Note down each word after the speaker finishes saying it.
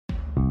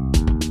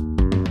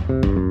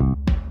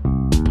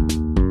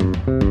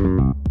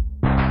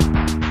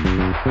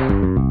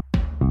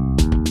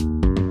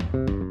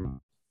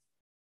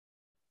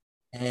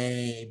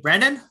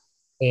Brandon,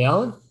 Hey,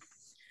 Alan.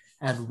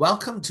 and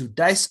welcome to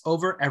Dice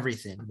Over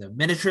Everything, the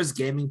miniatures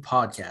gaming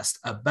podcast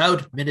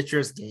about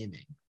miniatures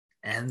gaming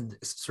and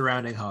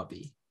surrounding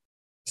hobby.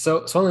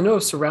 So on the note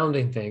of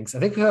surrounding things, I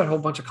think we had a whole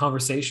bunch of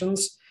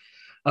conversations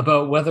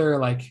about whether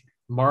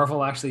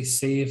Marvel actually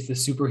saved the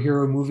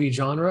superhero movie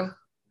genre.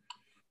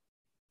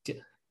 Did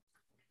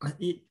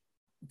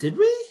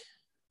we?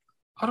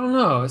 I don't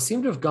know. It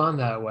seemed to have gone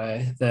that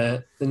way.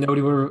 That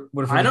nobody would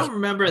have I really. don't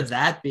remember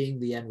that being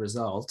the end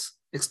result.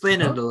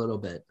 Explain Huh? it a little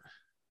bit. This is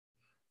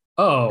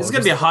Oh, going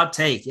to be a hot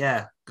take.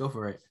 Yeah, go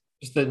for it.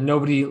 just that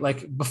nobody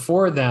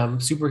before them,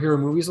 superhero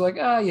movies were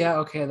yeah,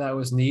 okay, that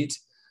was neat,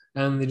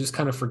 and they just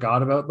kind of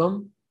forgot about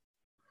them.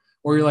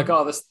 Or you're like, Mhm.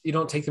 oh, this you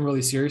don't take them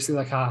really seriously,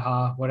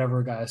 haha,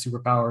 whatever, guy has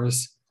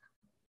superpowers.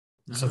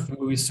 So Uh-huh. the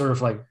movie's sort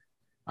of like,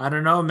 I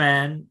don't know,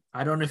 man.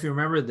 I don't know if you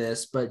remember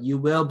this, but you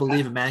will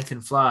believe a man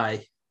can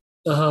fly.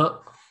 uh-huh.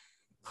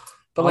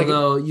 But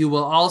Although you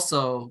will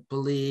also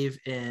believe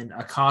in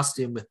a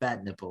costume with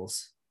bat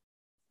nipples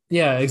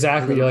yeah, a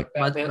exactly. You're little like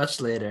much, Batman. much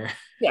later.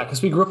 Yeah,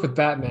 because we grew up with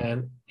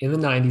Batman in the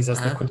 90s as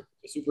the Uh-huh.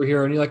 quintessential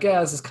superhero, and you're like, yeah,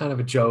 this is kind of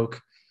a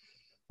joke.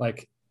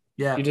 Like,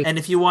 Yeah, you just, and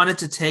if you wanted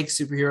to take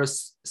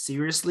superheroes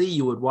seriously,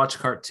 you would watch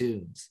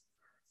cartoons.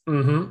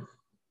 mm-hmm,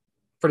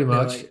 pretty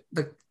They're much.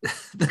 like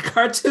the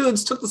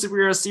cartoons took the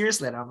superheroes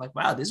seriously, and I'm like,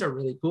 wow, these are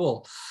really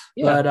cool.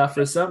 Yeah. But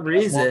for some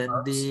They have long reason,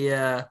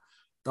 arms.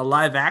 the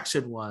live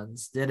action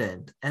ones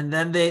didn't. And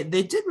then they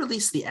did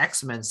release the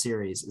X-Men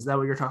series. Is that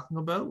what you're talking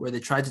about? Where they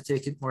tried to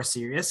take it more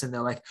serious, and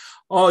they're like,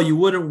 oh, you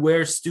wouldn't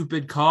wear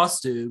stupid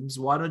costumes.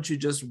 Why don't you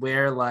just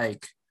wear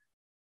like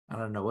I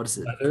don't know what is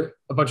it, Leather,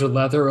 a bunch of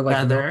leather or no,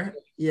 leather? or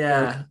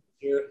Yeah,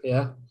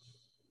 yeah.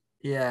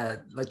 yeah,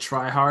 like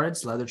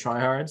tryhards, leather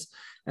tryhards.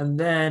 And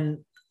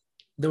then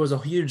there was a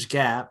huge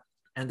gap.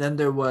 And then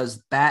there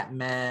was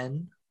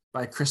Batman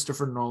by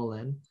Christopher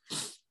Nolan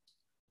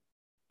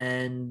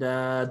and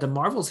the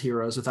Marvel's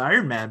heroes with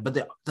Iron Man. But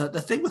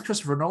the thing with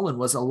Christopher Nolan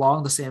was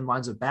along the same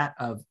lines of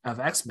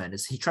X-Men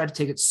is he tried to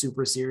take it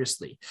super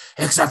seriously,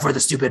 except for the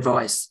stupid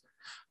voice.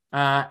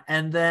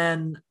 And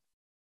then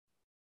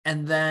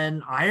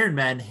Iron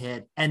Man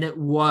hit, and it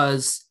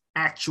was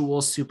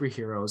actual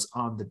superheroes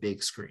on the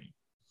big screen.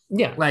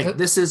 Yeah. Like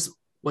this is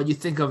what you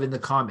think of in the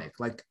comic.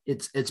 Like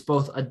it's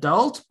both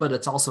adult, but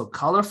it's also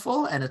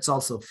colorful and it's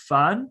also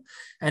fun,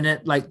 and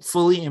it like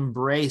fully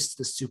embraced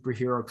the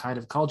superhero kind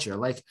of culture.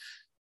 Like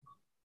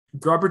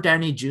Robert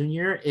Downey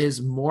Jr.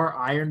 is more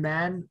Iron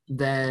Man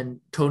than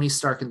Tony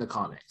Stark in the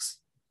comics.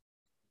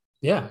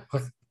 Yeah.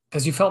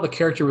 Because you felt the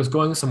character was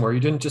going somewhere. You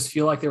didn't just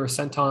feel like they were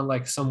sent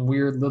on some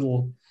weird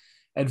little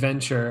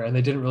adventure and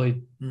they didn't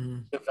really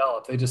Mhm.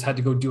 develop. They just had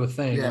to go do a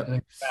thing Yeah, and then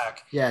come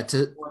back. yeah.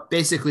 To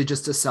basically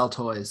just to sell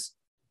toys.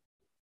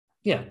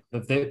 Yeah.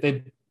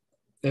 They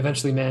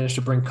eventually managed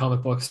to bring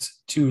comic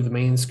books to the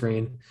main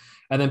screen.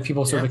 And then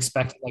people sort of Yeah.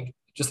 expect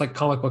just like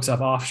comic books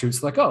have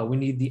offshoots, oh, we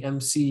need the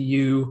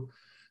MCU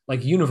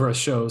universe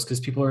shows because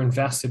people are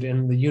invested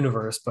in the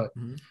universe. But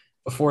Mhm.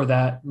 before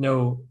that,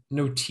 no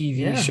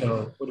TV Yeah.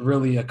 show would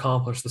really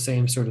accomplish the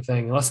same sort of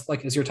thing, unless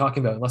as you're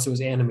talking about, unless it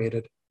was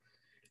animated.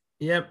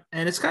 Yep.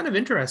 And it's kind of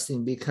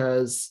interesting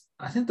because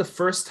I think the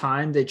first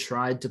time they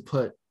tried to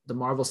put the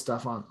Marvel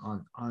stuff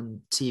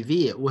on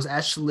TV, it was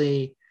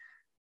actually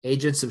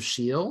Agents of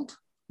Shield,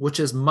 which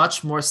is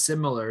much more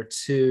similar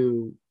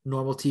to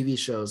normal TV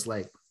shows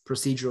like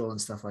procedural and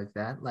stuff like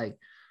that. Like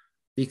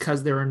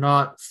because they were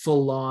not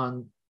full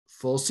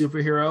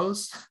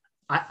superheroes.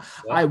 I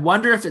Yeah. I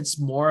wonder if it's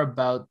more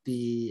about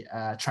the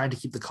trying to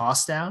keep the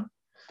cost down.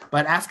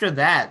 But after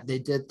that, they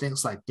did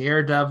things like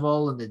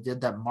Daredevil, and they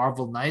did that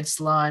Marvel Knights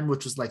line,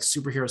 which was like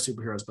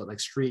superheroes, but like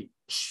street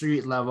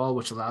level,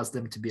 which allows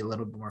them to be a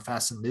little bit more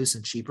fast and loose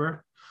and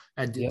cheaper,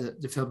 and do Yeah.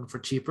 the film for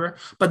cheaper.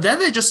 But then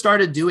they just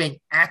started doing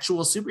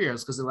actual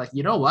superheroes because they're like,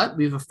 you know what?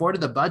 We've afforded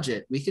the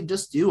budget. We can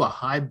just do a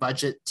high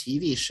budget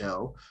TV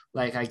show,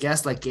 like I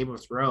guess like Game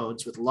of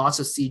Thrones, with lots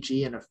of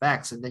CG and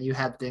effects. And then you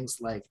had things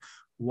like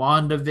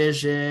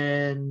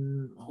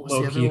WandaVision. What was the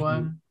other Loki, if you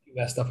one?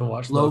 messed up and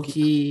watched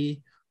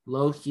Loki. Loki,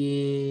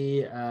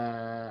 Loki,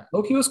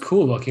 Loki was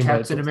cool looking, but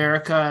Captain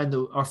America, and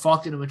or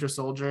Falcon and Winter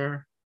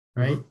Soldier,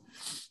 right? Mhm.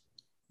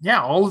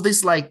 Yeah, all of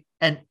these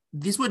and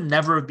these would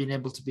never have been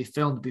able to be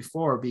filmed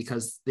before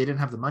because they didn't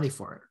have the money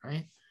for it,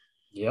 right?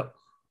 Yep.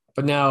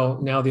 But now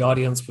the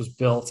audience was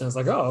built, and it's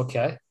oh,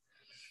 okay.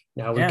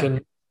 Now we Yeah,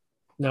 can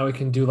now we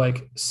can do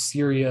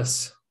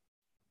serious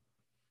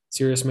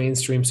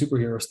mainstream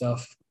superhero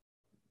stuff.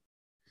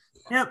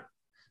 yep.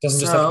 It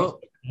doesn't just have to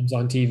be So sitcoms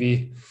on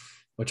TV,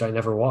 which I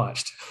never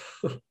watched.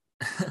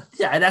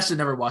 yeah, I'd actually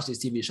never watched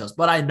these TV shows,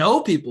 but I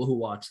know people who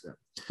watch them.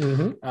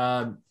 Hmm.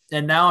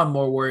 And now I'm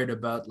more worried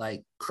about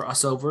like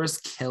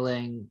crossovers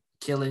killing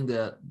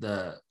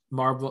the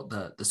Marvel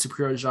the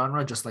superhero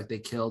genre, just like they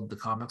killed the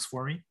comics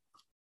for me,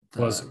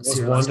 Was the was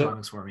serialized Wanda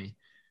comics for me.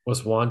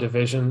 was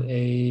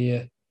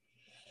WandaVision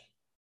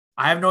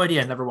I have no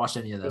idea. I never watched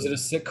any of Was it a them.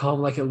 sitcom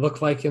like it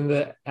looked like in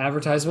the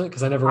advertisement?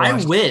 Because I never I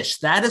watched. wish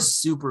that is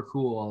super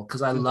cool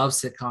because I love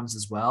sitcoms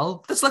as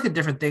well. That's like a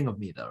different thing of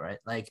me though, right?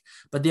 Like,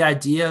 but the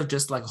idea of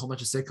just like a whole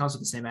bunch of sitcoms with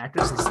the same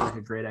actors is like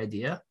a great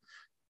idea.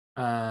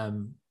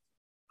 Um,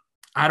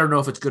 I don't know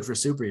if it's good for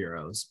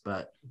superheroes,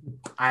 but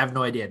I have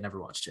no idea. I never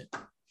watched it.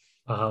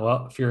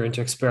 Well, if you're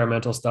into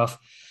experimental stuff.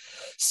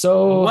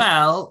 So,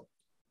 Well,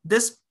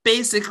 this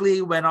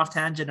basically went off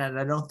tangent, and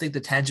I don't think the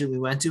tangent we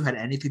went to had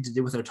anything to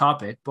do with our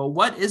topic. But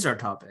what is our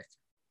topic?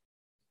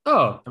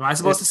 oh, Am I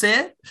supposed to say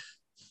it?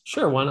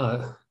 sure, why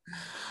not?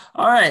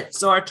 All right.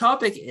 So our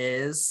topic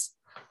is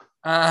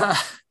uh,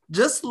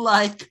 just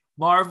like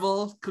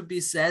Marvel could be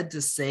said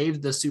to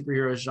save the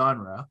superhero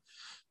genre,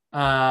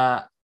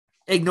 uh,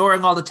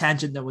 ignoring all the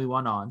tangent that we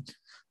went on.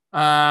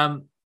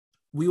 Um,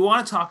 we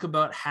want to talk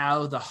about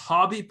how the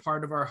hobby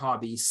part of our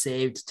hobby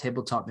saved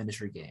tabletop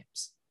miniature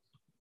games.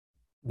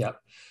 Yeah.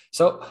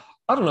 So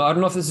I don't know. I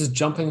don't know if this is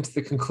jumping to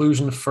the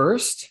conclusion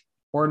first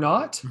or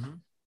not, Mm-hmm.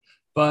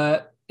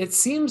 but it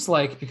seems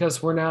like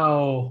because we're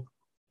now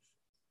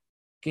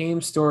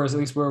game stores, at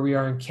least where we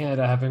are in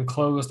Canada, have been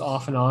closed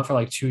off and on for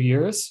like 2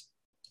 years.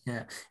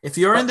 Yeah. If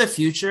you're in But the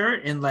future,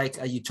 in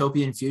like a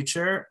utopian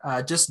future,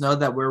 just know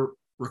that we're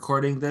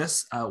recording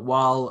this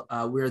while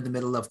we're in the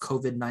middle of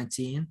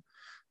COVID-19,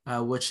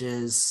 which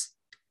is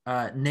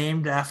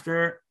named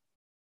after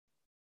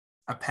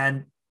a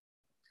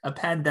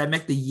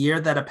pandemic, the year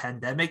that a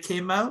pandemic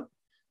came out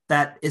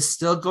that is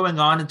still going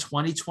on in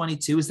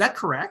 2022. Is that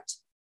correct?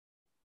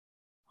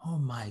 Oh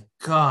my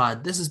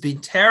God, this has been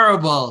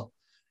terrible.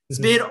 It's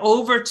been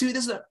over two.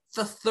 This is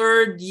the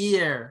third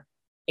year.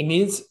 it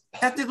needs,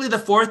 Technically the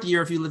fourth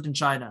year if you lived in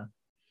China.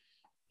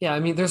 yeah,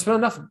 I mean, there's been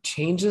enough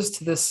changes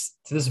to this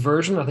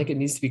version. I think it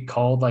needs to be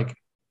called like it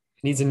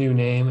needs a new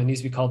name. It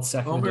needs to be called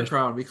second edition.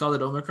 Omicron. We call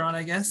it Omicron,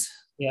 I guess.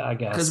 Yeah, I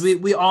Because guess.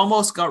 we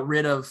almost got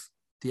rid of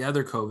the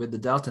other COVID, the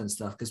Delta and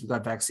stuff, because we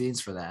got vaccines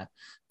for that.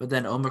 But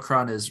then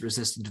Omicron is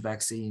resistant to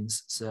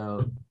vaccines.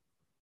 So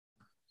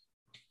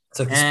It's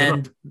like the spin-off.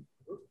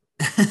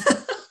 and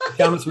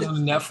Found this one on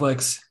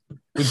Netflix.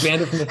 We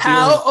banned it from the theater.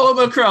 how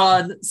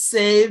Omicron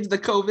saved the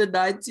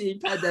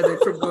COVID-19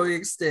 pandemic from going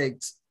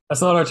extinct.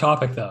 That's not our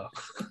topic, though.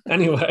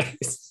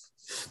 Anyways,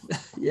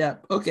 Yeah.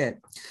 Okay.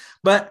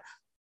 But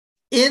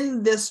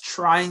in this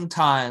trying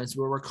times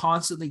where we're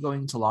constantly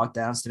going to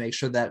lockdowns to make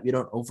sure that we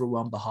don't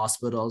overwhelm the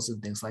hospitals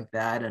and things like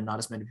that, and not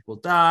as many people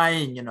die,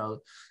 and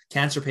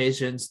cancer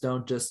patients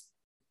don't just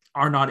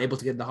are not able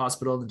to get in the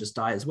hospital and just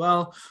die as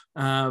well.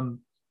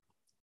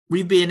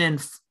 We've been in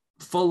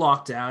full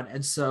lockdown,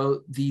 and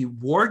so the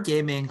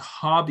wargaming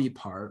hobby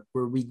part,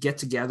 where we get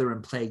together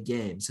and play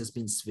games, has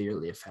been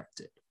severely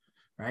affected,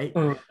 right?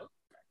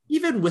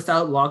 Even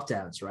without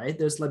lockdowns, right?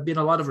 There's been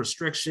a lot of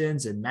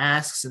restrictions and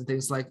masks and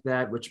things like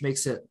that, which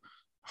makes it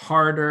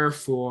harder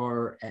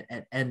for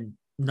and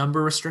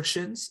number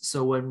restrictions.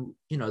 So when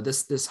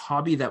this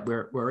hobby that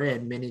we're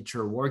in,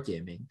 miniature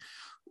wargaming,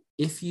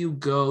 if you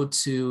go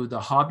to the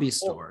hobby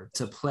store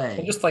to and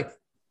play,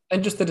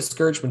 just the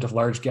discouragement of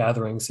large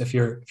gatherings. If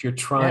you're yeah,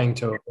 trying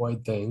to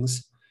avoid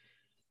things,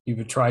 you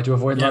would try to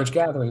avoid yeah. large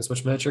gatherings,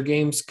 which miniature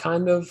games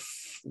kind of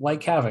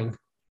like having.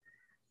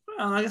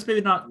 Well, I guess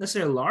maybe not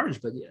necessarily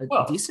large, but a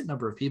Well, decent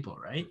number of people,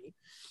 right?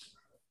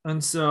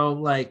 And so,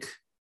 like,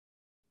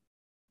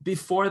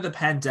 before the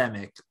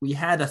pandemic, we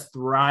had a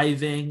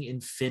thriving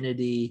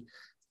Infinity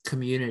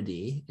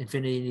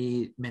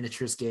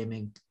Miniatures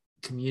Gaming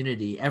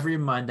community every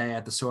Monday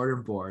at the Sword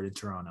and Board in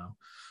Toronto.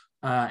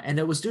 And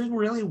it was doing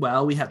really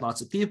well. We had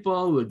lots of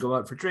people. We would go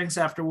out for drinks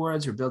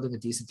afterwards. We're building a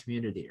decent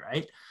community,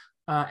 right?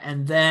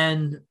 And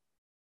then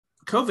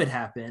COVID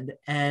happened,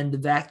 and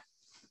that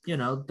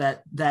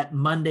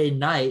Monday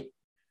night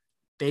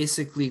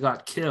basically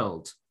got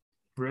killed,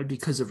 right,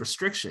 because of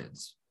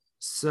restrictions.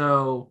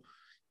 So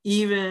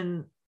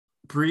even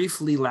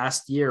briefly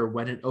last year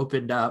when it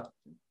opened up,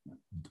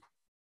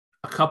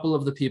 a couple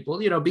of the people,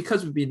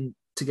 because we've been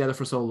together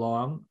for so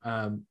long,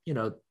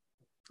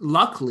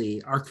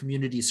 luckily our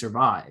community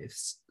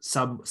survives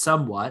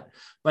somewhat,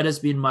 but has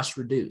been much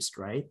reduced,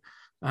 right?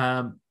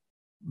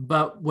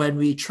 But when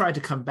we tried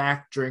to come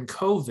back during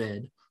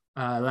COVID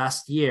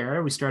last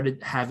year, we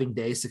started having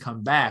days to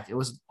come back. It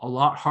was a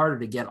lot harder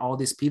to get all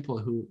these people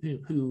who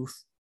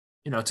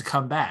to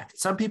come back.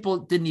 Some people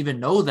didn't even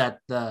know that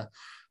the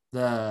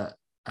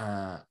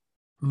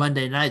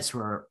Monday nights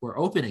were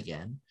open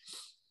again,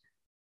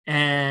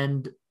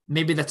 and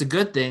maybe that's a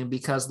good thing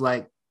because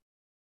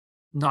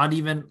not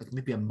even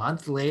maybe a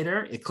month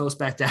later, it closed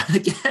back down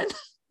again.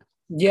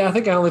 yeah, I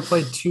think I only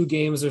played 2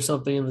 games or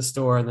something in the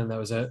store, and then that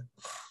was it.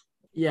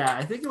 Yeah,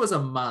 I think it was a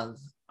month.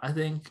 I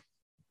think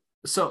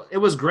so. It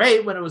was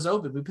great when it was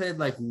open. We played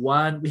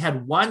we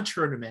had one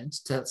tournament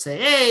to say,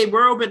 hey,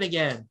 we're open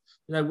again.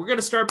 We're going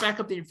to start back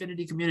up the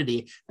Infinity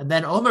community. And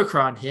then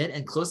Omicron hit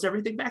and closed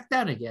everything back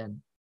down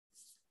again.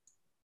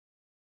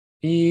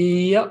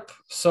 Yep.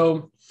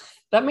 So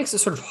that makes it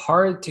sort of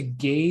hard to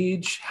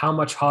gauge how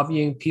much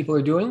hobbying people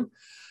are doing.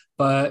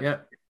 But Yeah.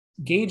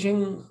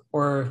 gauging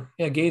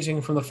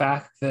from the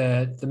fact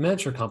that the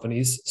miniature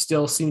companies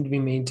still seem to be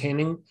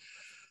maintaining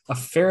a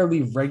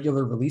fairly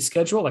regular release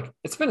schedule. Like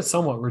it's been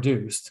somewhat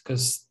reduced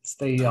because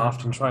they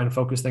often try and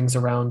focus things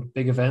around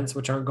big events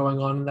which aren't going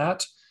on in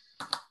that.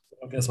 They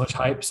don't get as much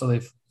hype, so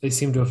they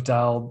seem to have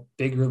dialed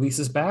big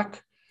releases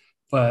back.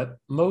 But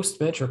most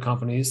miniature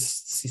companies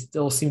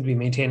still seem to be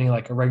maintaining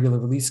like a regular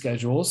release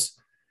schedules,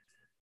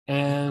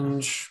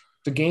 and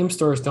the game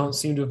stores don't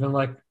seem to have been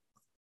like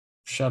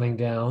shutting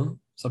down.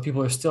 So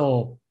people are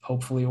still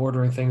hopefully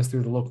ordering things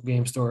through the local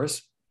game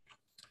stores.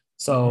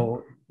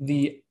 So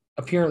the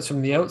appearance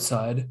from the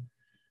outside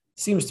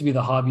seems to be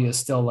the hobby is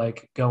still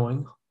like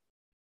going.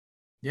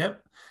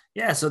 Yep.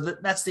 Yeah. So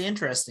that's the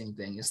interesting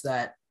thing is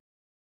that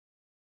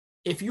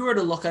if you were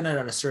to look at it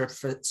at a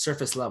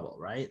surface level,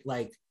 right?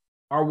 Like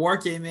the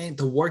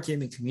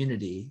wargaming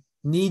community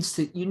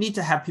you need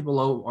to have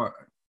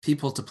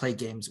people to play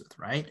games with,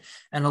 right?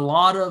 And a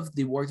lot of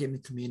the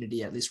wargaming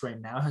community, at least right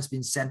now, has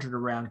been centered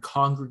around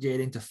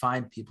congregating to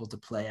find people to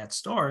play at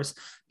stores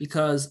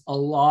because a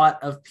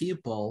lot of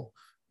people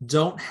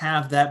don't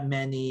have that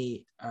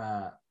many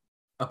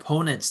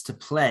opponents to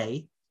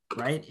play,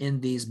 right? In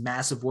these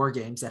massive war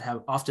games that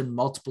have often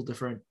multiple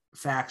different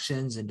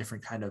factions and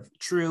different kind of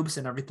troops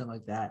and everything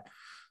like that.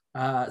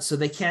 So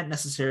they can't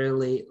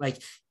necessarily,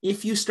 like,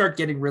 if you start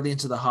getting really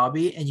into the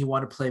hobby and you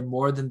want to play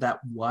more than that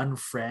one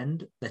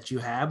friend that you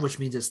have, which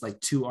means it's like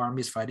two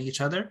armies fighting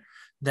each other,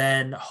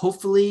 then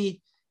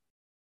hopefully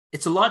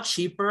it's a lot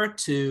cheaper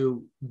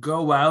to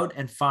go out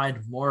and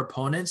find more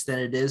opponents than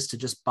it is to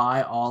just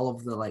buy all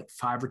of the like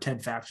 5 or 10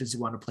 factions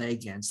you want to play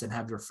against and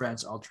have your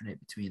friends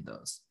alternate between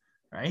those,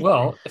 right?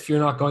 Well, if you're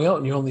not going out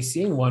and you're only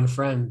seeing one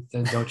friend,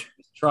 then don't you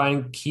try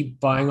and keep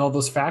buying all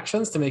those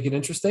factions to make it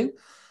interesting?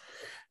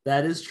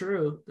 That is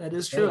true. That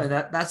is true. Yeah. And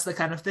that's the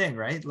kind of thing,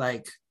 right?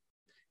 Like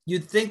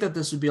you'd think that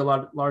this would be a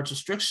large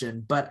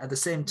restriction, but at the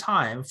same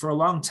time, for a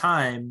long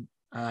time,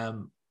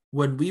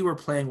 when we were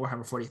playing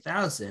Warhammer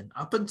 40,000,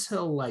 up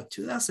until like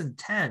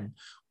 2010,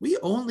 we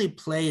only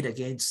played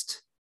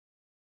against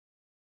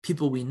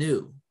people we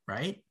knew,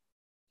 right?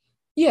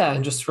 Yeah,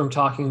 and just from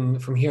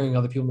hearing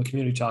other people in the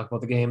community talk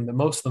about the game, that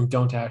most of them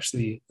don't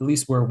actually, at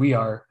least where we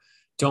are,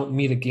 don't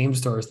meet at game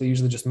stores. They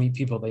usually just meet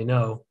people they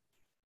know.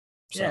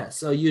 So. Yeah,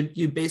 so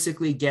you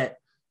basically get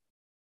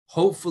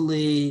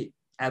hopefully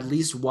at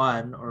least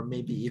one or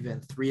maybe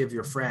even 3 of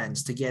your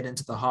friends to get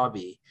into the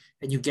hobby,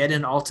 and you get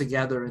in all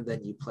together and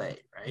then you play,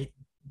 right?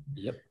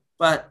 Yep.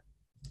 But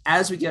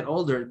as we get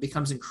older, it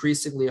becomes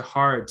increasingly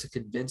hard to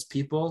convince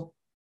people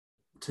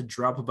to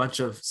drop a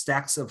bunch of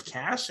stacks of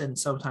cash, and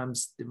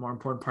sometimes the more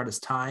important part is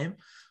time,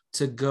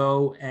 to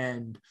go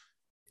and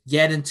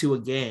get into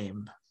a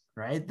game,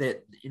 right?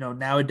 That,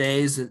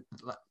 nowadays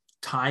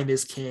time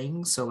is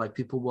king. So like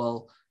people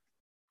will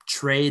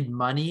trade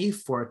money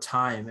for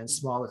time and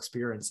small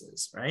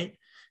experiences, right?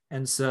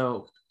 And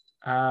so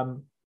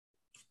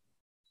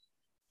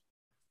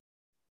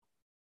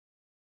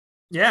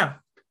yeah.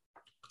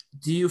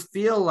 Do you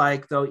feel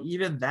like though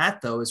even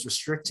that though is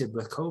restricted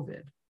with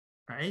COVID,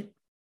 right?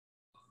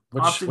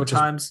 Which is,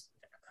 Oftentimes,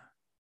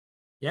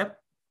 yep.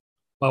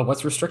 well,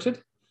 what's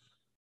restricted?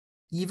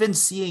 Even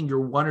seeing your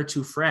 1 or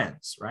 2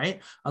 friends,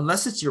 right?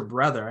 Unless it's your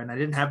brother. And I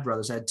didn't have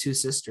brothers. I had 2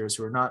 sisters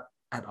who were not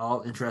at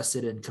all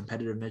interested in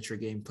competitive miniature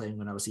game playing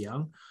when I was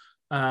young,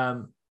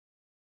 or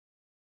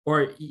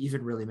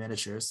even really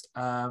miniatures.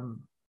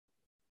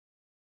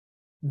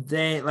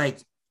 They like,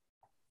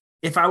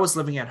 if I was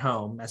living at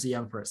home as a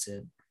young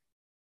person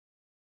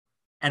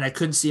and I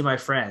couldn't see my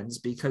friends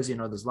because,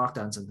 there's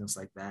lockdowns and things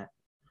like that,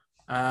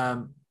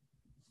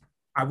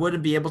 I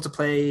wouldn't be able to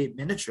play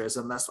miniatures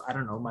unless, I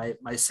don't know,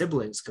 my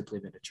siblings could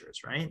play miniatures,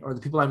 right? Or the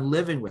people I'm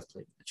living with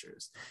play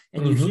miniatures.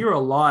 And you hear a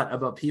lot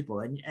about people.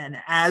 And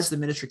as the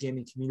miniature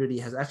gaming community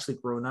has actually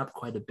grown up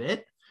quite a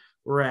bit,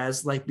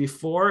 whereas like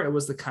before it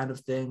was the kind of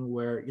thing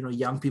where,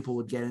 young people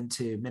would get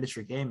into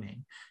miniature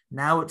gaming.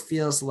 Now it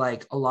feels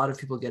like a lot of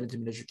people get into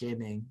miniature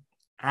gaming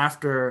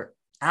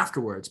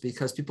afterwards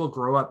because people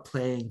grow up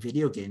playing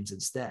video games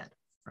instead,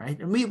 right?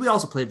 And we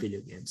also play video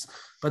games,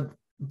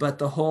 but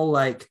the whole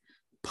like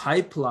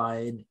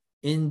pipeline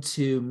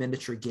into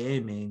miniature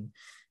gaming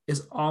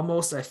is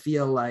almost, I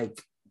feel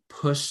like,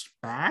 pushed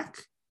back.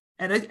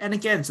 And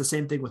again, it's the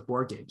same thing with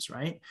board games,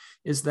 right?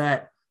 Is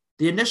that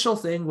the initial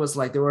thing was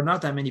like there were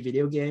not that many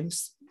video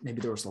games. Maybe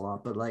there was a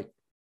lot, but like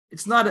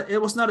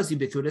it was not as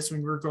ubiquitous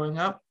when we were growing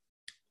up.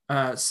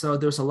 So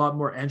there's a lot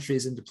more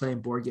entries into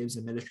playing board games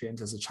and miniature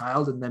games as a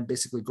child, and then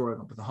basically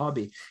growing up with a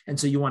hobby. And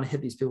so you want to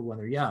hit these people when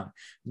they're young.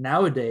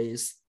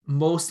 Nowadays,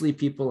 mostly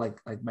people like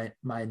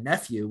my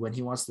nephew, when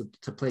he wants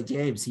to play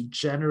games, he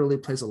generally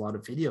plays a lot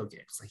of video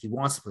games. Like he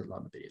wants to play a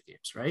lot of video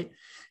games, right?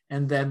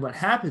 And then what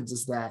happens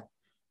is that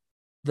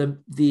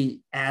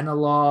the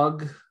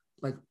analog,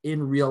 like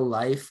in real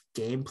life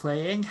game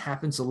playing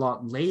happens a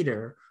lot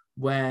later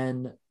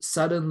when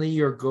suddenly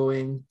you're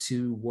going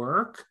to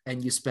work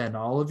and you spend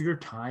all of your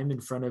time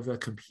in front of a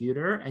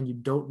computer and you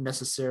don't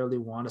necessarily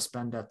want to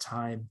spend that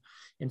time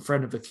in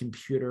front of a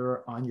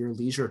computer on your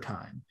leisure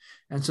time.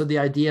 And so the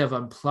idea of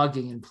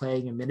unplugging and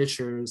playing a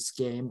miniatures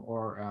game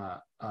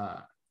or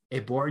a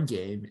board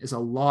game is a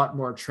lot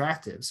more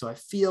attractive. So I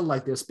feel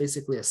like there's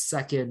basically a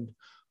second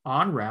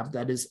on ramp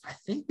that is, I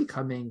think,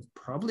 becoming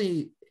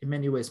probably in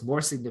many ways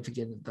more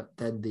significant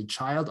than the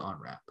child on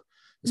ramp,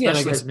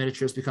 especially as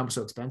miniatures become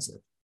so expensive.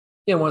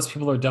 Yeah, once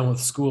people are done with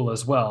school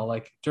as well.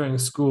 Like during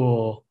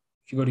school,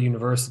 if you go to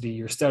university,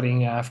 you're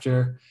studying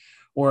after,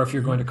 or if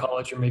you're going to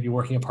college, you're maybe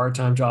working a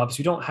part-time job. So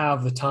you don't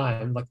have the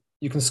time. Like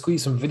you can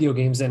squeeze some video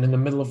games in the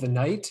middle of the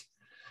night,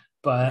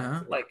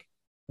 but like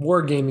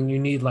war gaming, you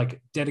need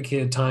like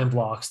dedicated time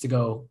blocks to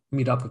go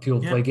meet up with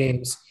people to play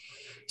games.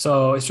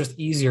 So it's just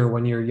easier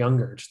when you're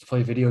younger just to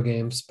play video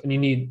games.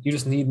 And you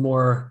just need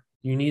more,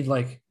 you need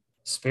like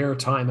spare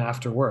time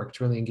after work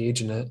to really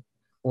engage in it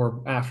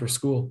or after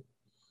school.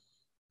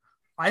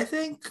 I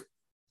think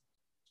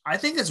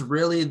it's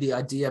really the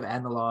idea of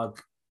analog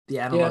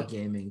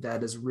gaming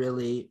that has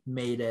really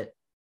made it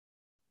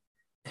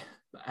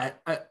a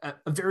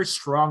very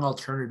strong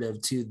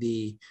alternative to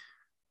the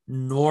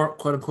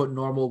quote unquote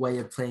normal way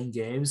of playing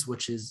games,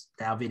 which is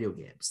now video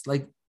games.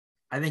 Like,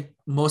 I think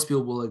most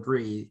people will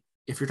agree,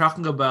 if you're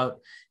talking about,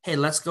 hey,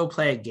 let's go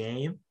play a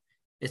game,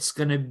 it's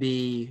going to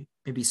be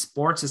maybe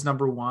sports is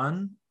number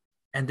one,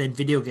 and then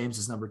video games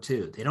is number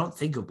two. They don't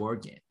think of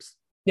board games.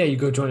 Yeah, you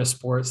go join a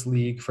sports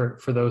league for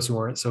those who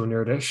aren't so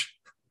nerdish,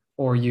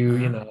 or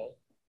you know,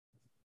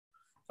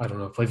 I don't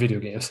know, play video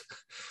games.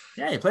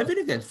 Yeah, you play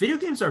video games. Video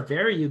games are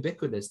very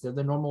ubiquitous. They're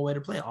the normal way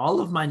to play. All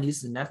of my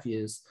nieces and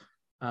nephews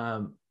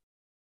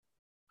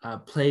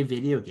play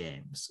video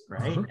games,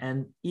 right?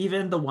 And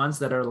even the ones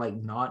that are like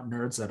not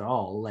nerds at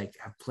all, like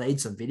have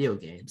played some video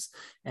games,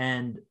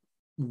 and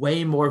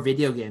way more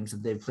video games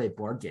than they've played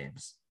board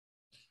games.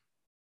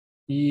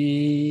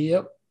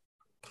 Yep.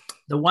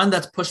 The one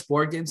that's pushed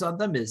board games on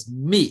them is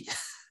me.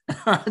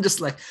 I'm just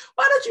like,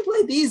 why don't you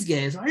play these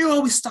games? Why are you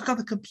always stuck on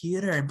the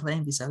computer and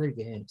playing these other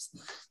games?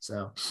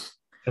 So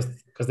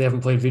because they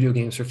haven't played video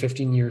games for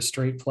 15 years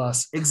straight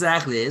plus.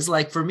 Exactly. It's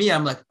like, for me,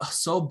 I'm like, oh,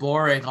 so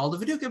boring. All the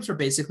video games are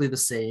basically the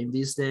same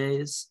these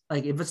days.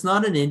 Like, if it's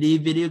not an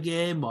indie video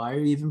game, why are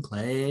you even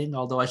playing?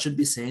 Although I should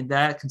be saying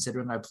that,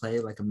 considering I play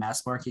like a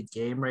mass market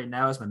game right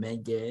now as my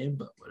main game,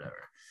 but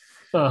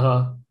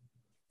whatever.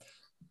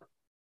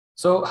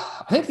 So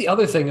I think the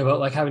other thing about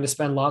like having to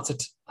spend lots of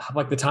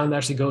like the time that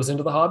actually goes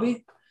into the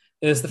hobby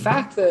is the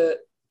fact that,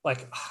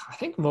 like, I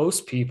think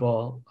most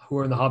people who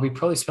are in the hobby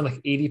probably spend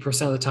like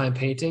 80% of the time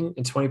painting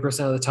and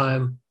 20% of the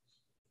time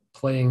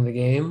playing the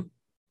game.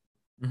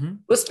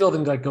 List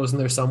building like goes in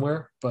there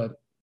somewhere, but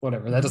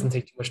whatever, that doesn't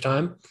take too much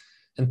time,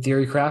 and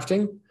theory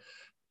crafting.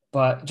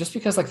 But just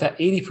because like that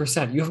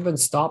 80%, you haven't been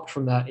stopped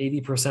from that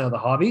 80% of the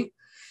hobby.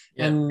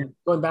 And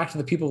going back to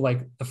the people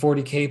like the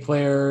 40K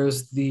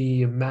players,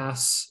 the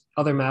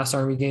other mass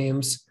army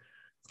games,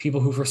 people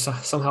who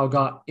somehow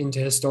got into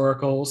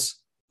historicals.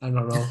 I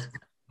don't know.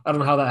 I don't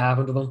know how that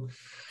happened to them.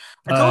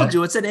 I told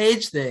you, it's an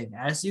age thing.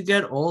 As you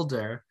get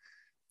older,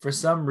 for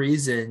some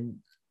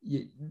reason,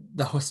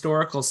 the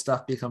historical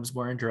stuff becomes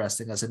more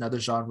interesting as another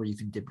genre you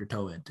can dip your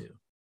toe into.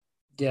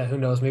 Yeah, who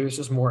knows? Maybe it's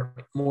just more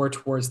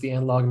towards the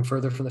analog and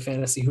further from the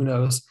fantasy. Who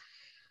knows?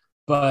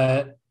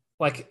 But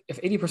like, if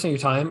 80% of your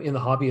time in the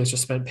hobby is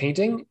just spent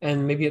painting,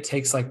 and maybe it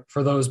takes like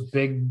for those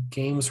big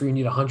games where you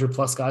need 100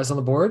 plus guys on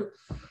the board,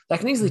 that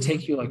can easily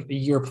take you like a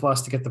year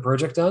plus to get the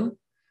project done.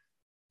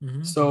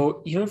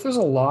 So even if there's a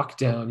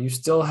lockdown, you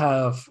still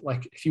have,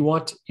 like, if you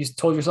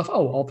told yourself,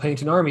 oh, I'll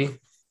paint an army,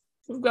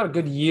 we've got a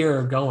good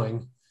year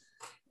going.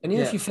 And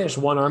even if you finish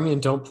one army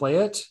and don't play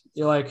it,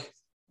 you're like,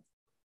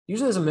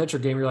 usually as a miniature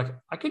game, you're like,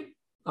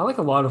 I like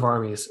a lot of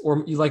armies,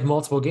 or you like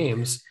multiple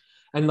games.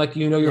 And like,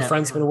 you know, your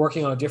friend's been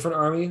working on a different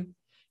army,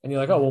 and you're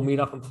like, oh, we'll meet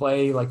up and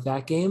play like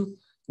that game.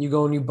 You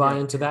go and you buy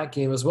into that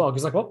game as well.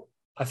 Because like, well,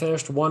 I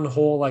finished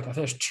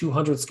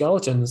 200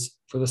 skeletons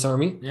for this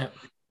army. Yeah.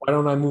 Why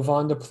don't I move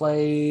on to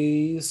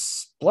play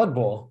Blood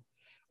Bowl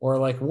or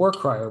like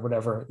Warcry or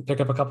whatever, and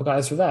pick up a couple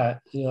guys for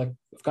that? And you're like,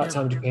 I've got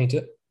time to paint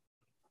it.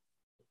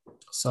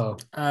 So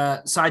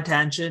side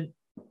tangent.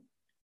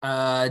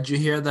 Did you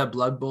hear that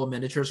Blood Bowl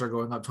miniatures are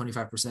going up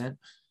 25%?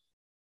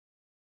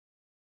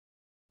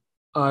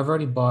 I've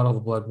already bought all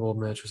the Blood Bowl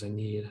miniatures I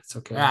need. It's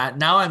okay.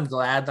 Now I'm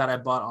glad that I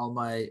bought all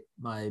my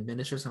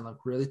miniatures. I'm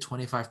like, really,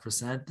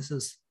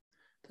 25%?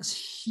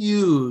 That's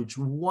huge.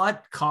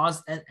 What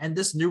caused, and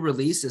this new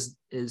release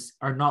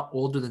are not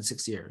older than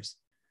 6 years.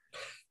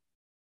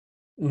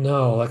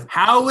 No, like,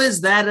 how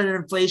is that an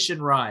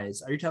inflation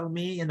rise? Are you telling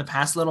me in the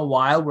past little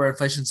while, where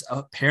inflation's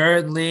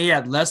apparently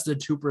at less than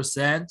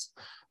 2%,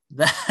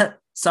 that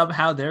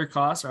somehow their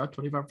costs are up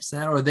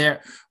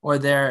 25%, or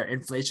their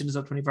inflation is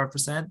up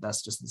 25%?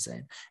 That's just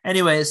insane.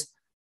 Anyways,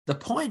 the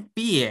point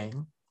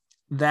being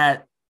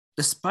that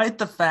despite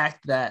the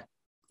fact that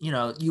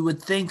you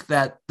would think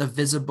that the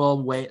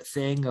visible way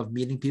thing of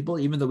meeting people,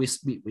 even though we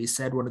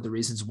said one of the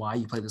reasons why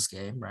you play this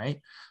game,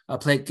 right?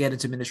 Get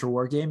into miniature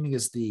wargaming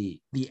is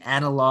the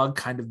analog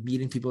kind of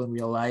meeting people in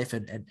real life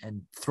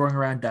and throwing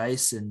around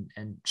dice and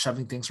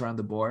shoving things around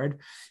the board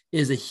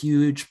is a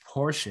huge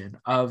portion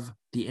of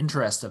the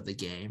interest of the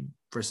game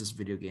versus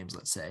video games,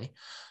 let's say.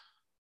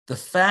 The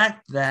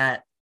fact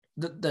that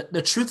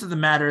the truth of the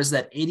matter is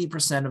that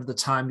 80% of the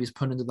time you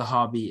put into the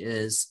hobby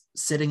is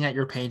sitting at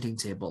your painting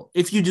table.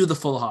 If you do the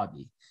full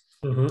hobby,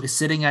 is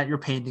sitting at your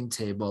painting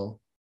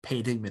table,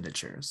 painting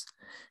miniatures.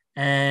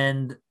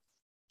 And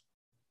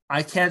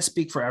I can't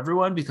speak for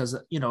everyone because,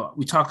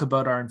 we talk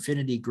about our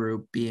Infinity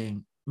group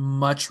being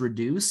much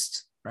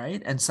reduced,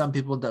 right? And some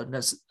people don't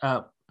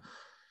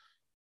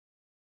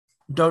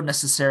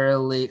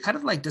necessarily kind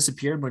of like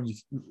disappeared when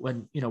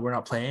we're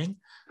not playing.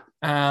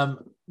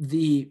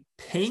 The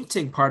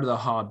painting part of the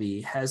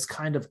hobby has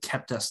kind of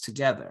kept us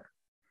together.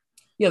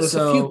 Yeah, there's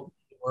a few people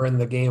who are in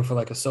the game for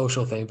like a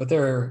social thing, but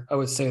I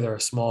would say they're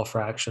a small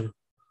fraction.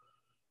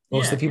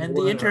 Most of the people and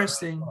the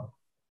interesting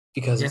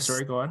because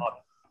go on.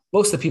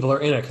 Most of the people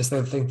are in it because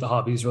they think the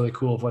hobby is really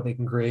cool of what they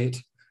can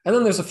create. And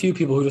then there's a few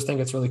people who just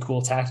think it's really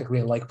cool tactically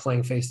and like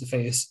playing face to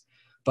face.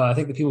 But I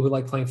think the people who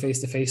like playing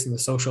face to face and the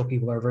social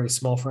people are a very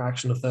small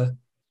fraction of the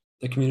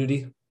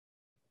community.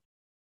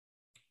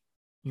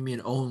 You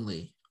mean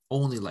only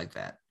like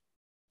that?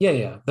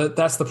 Yeah.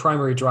 That's the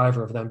primary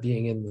driver of them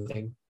being in the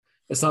thing.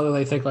 It's not that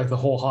they think like the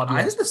whole hobby.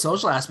 I think the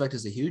social aspect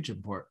is a huge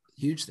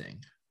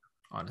thing,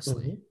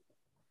 honestly.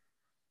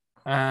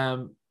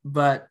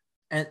 But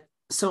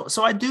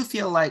so I do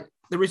feel like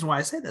the reason why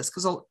I say this,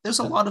 because there's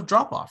a lot of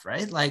drop off,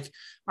 right? Like,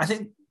 I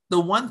think the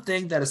one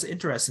thing that is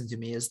interesting to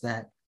me is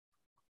that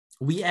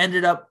we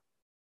ended up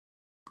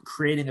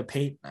creating a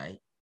paint night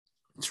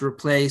to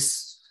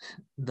replace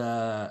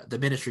the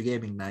miniature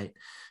gaming night,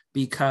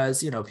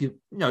 because people,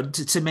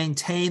 to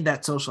maintain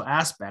that social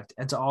aspect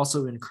and to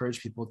also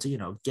encourage people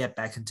to get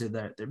back into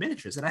their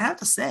miniatures. And I have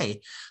to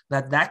say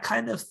that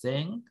kind of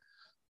thing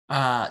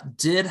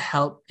did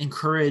help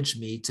encourage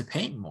me to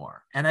paint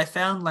more. And I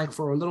found like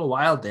for a little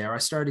while there, I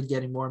started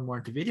getting more and more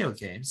into video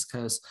games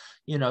because,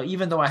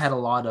 even though I had a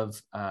lot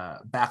of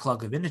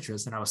backlog of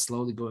miniatures and I was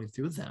slowly going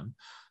through them,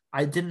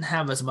 I didn't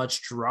have as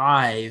much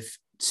drive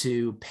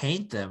to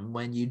paint them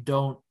when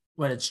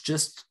it's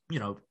just,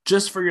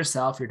 just for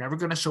yourself. You're never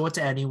going to show it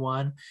to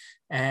anyone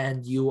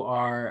and you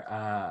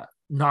are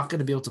not going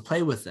to be able to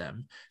play with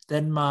them.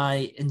 Then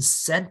my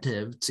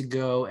incentive to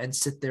go and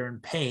sit there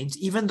and paint,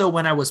 even though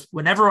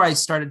whenever I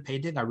started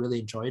painting, I really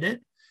enjoyed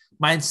it,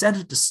 my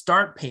incentive to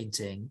start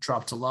painting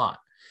dropped a lot.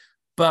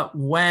 But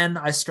when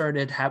we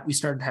started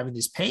having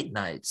these paint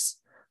nights,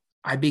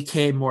 I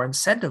became more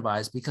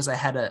incentivized because I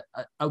had a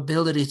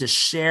ability to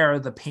share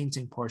the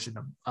painting portion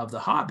of the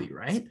hobby,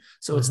 right?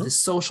 So it's the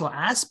social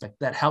aspect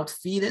that helped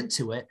feed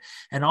into it.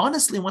 And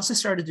honestly, once I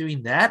started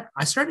doing that,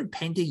 I started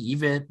painting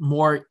even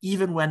more,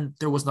 even when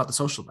there was not the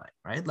social night,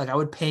 right? Like I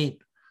would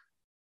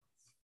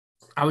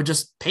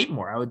just paint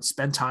more. I would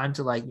spend time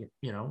to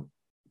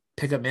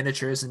pick up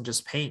miniatures and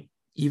just paint,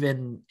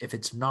 even if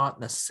it's not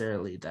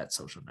necessarily that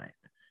social night.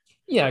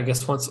 Yeah, I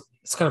guess once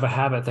it's kind of a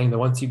habit thing that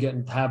once you get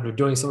in the habit of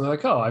doing something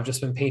like, oh, I've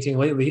just been painting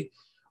lately,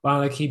 why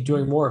don't I keep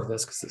doing more of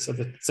this? Because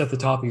it's at the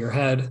top of your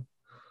head.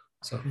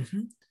 So,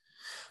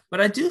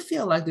 But I do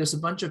feel like there's a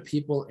bunch of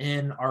people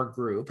in our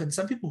group and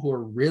some people who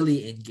are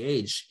really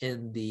engaged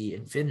in the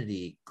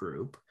Infinity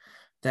group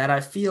that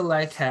I feel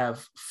like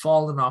have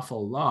fallen off a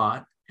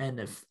lot. And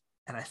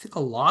I think a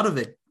lot of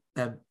it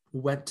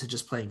went to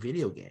just playing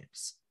video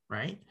games,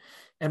 right?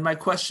 And my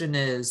question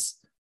is,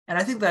 and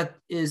I think that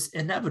is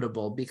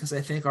inevitable because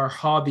I think our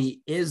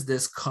hobby is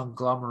this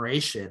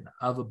conglomeration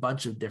of a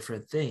bunch of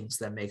different things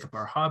that make up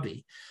our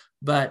hobby.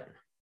 But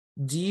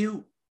what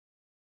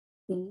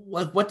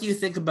do you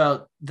think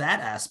about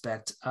that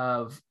aspect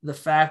of the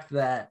fact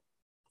that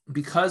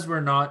because we're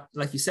not,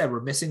 like you said,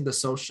 we're missing the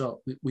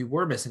social, we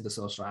were missing the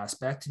social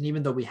aspect. And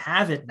even though we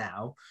have it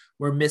now,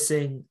 we're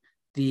missing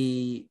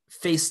the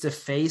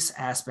face-to-face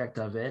aspect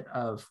of it,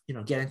 of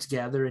getting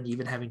together and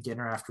even having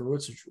dinner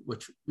afterwards,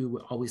 which we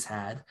always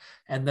had,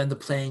 and then the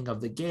playing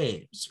of the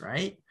games,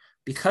 right?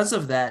 Because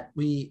of that,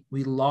 we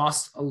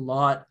lost a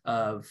lot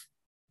of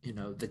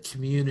the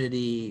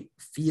community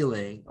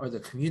feeling, or the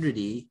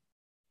community,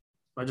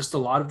 or just a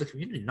lot of the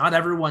community. Not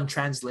everyone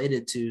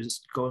translated to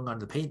going on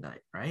the paint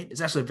night, right?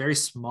 It's actually a very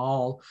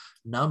small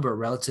number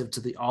relative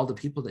to all the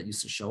people that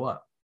used to show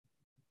up.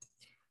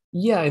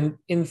 Yeah,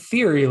 in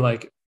theory,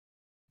 like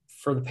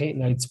for the paint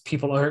nights,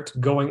 people aren't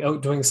going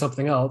out doing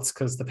something else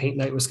because the paint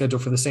night was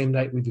scheduled for the same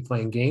night we'd be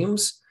playing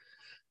games.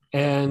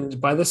 And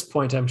by this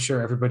point, I'm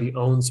sure everybody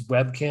owns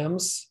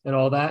webcams and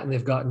all that, and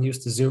they've gotten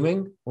used to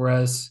Zooming,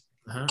 whereas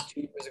 2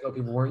 years ago,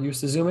 people weren't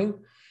used to Zooming.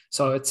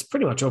 So it's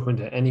pretty much open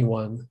to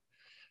anyone.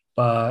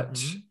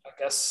 But I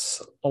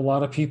guess a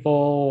lot of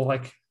people,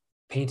 like,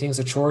 painting's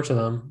a chore to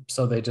them.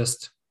 So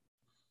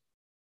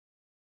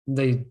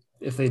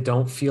if they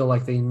don't feel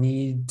like they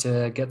need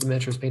to get the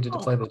miniatures painted to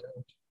play, they don't.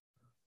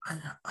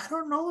 I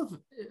don't know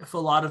if a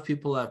lot of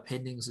people have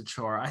painting as a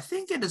chore. I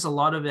think it is a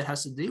lot of it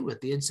has to do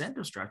with the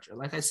incentive structure.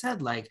 Like I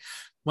said, like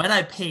when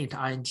I paint,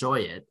 I enjoy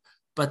it.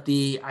 But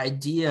the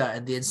idea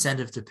and the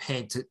incentive to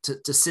paint,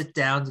 to sit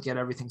down to get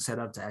everything set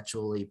up to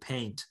actually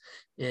paint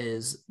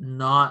is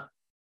not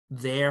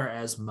there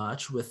as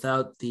much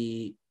without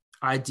the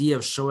idea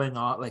of showing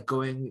off, like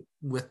going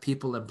with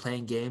people and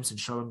playing games and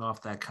showing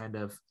off that kind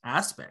of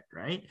aspect,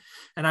 right?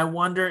 And I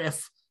wonder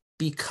if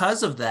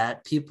because of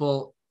that,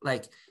 people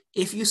like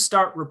if you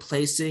start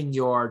replacing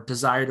your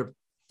desire to,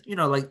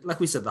 like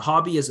we said, the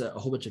hobby is a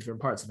whole bunch of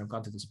different parts, and I've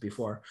gone through this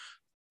before,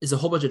 is a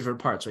whole bunch of different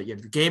parts, right? You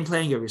have your game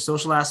playing, you have your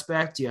social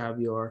aspect, you have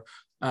your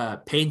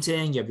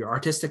painting, you have your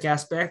artistic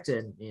aspect,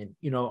 and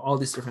all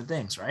these different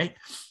things, right?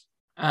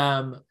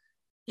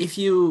 If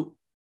you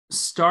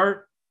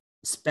start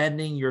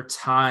spending your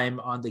time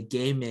on the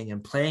gaming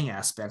and playing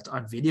aspect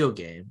on video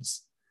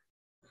games,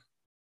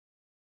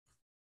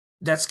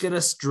 that's going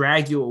to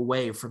drag you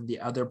away from the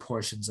other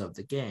portions of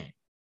the game,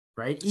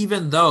 right?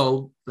 Even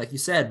though, like you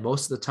said,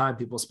 most of the time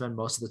people spend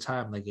most of the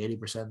time, like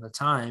 80% of the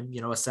time,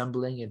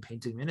 assembling and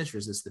painting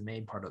miniatures is the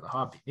main part of the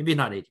hobby. Maybe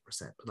not 80%,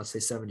 but let's say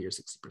 70 or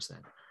 60%.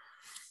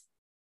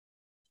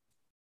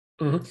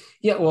 Mm-hmm.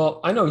 Yeah, well,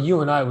 I know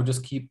you and I would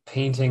just keep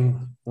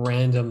painting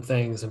random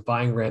things and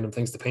buying random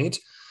things to paint.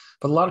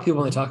 But a lot of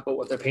people, when they talk about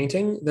what they're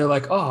painting, they're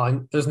like,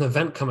 oh, there's an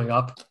event coming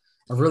up.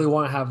 I really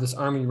want to have this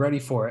army ready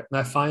for it. And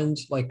I find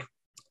like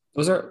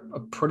those are a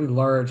pretty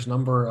large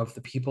number of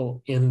the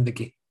people in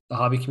the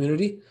hobby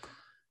community,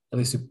 at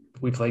least who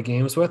we play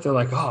games with. They're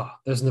like, oh,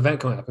 there's an event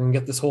coming up. I can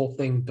get this whole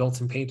thing built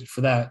and painted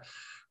for that.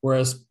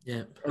 Whereas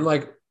I'm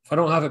like, if I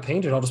don't have it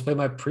painted, I'll just play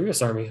my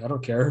previous army. I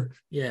don't care.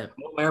 Yeah.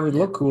 I want my army to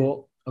look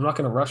cool. I'm not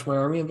going to rush my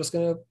army. I'm just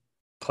going to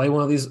play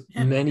one of these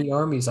many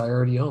armies I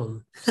already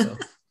own. So.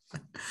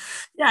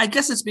 Yeah, I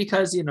guess it's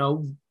because,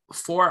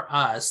 for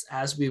us,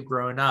 as we've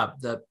grown up,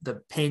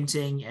 the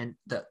painting and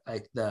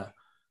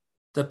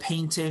the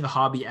painting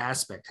hobby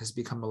aspect has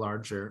become a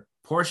larger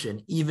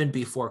portion even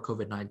before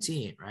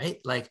COVID-19, right?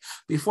 Like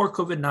before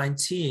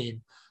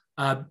COVID-19,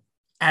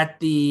 at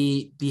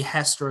the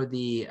behest or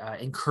the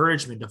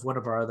encouragement of one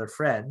of our other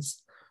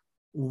friends,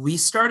 we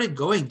started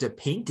going to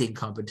painting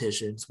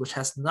competitions, which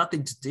has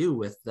nothing to do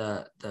with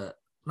not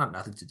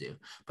nothing to do,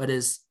 but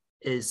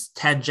is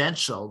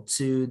tangential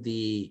to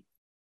the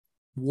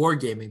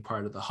wargaming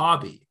part of the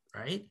hobby,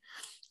 right?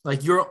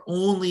 Like you're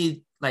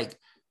only like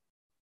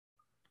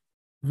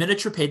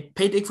miniature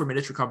painting for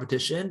miniature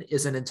competition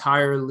is an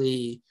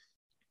entirely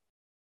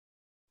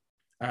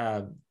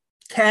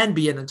can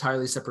be an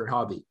entirely separate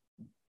hobby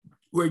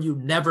where you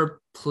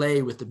never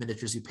play with the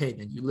miniatures you paint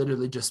and you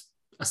literally just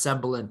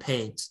assemble and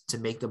paint to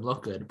make them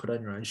look good, put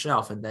on your own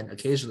shelf, and then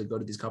occasionally go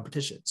to these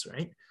competitions,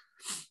 right?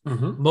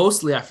 Mm-hmm.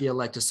 Mostly, I feel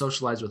like to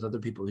socialize with other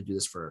people who do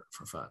this for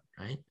fun,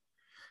 right?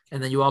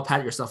 And then you all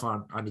pat yourself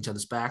on each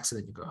other's backs, and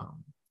then you go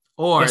home.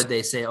 Or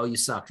they say, "Oh, you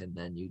suck," and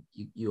then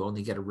you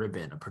only get a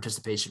ribbon, a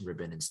participation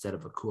ribbon, instead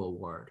of a cool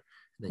award,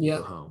 and then you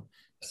go home.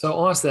 So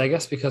honestly, I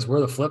guess because we're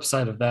the flip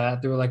side of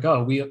that, they were like,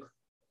 "Oh,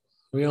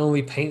 we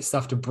only paint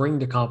stuff to bring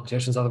to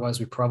competitions. Otherwise,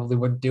 we probably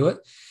wouldn't do it."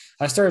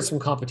 I started some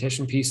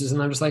competition pieces,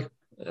 and I'm just like,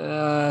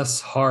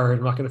 "It's hard.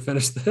 I'm not going to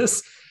finish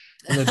this,"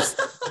 and then just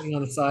sitting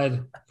on the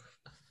side.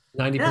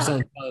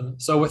 90% done.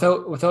 So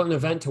without an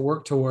event to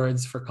work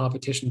towards for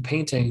competition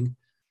painting,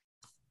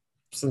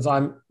 since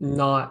I'm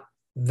not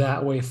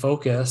that way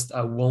focused,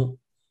 I won't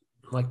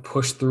like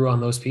push through on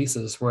those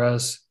pieces.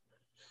 Whereas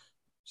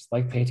just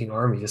like painting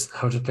armies,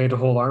 I would just paint a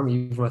whole army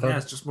even without. Yeah,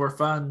 it's just more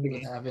fun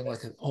than having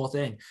like a whole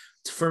thing.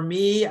 For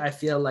me, I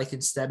feel like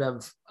instead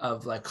of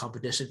like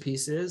competition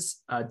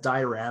pieces,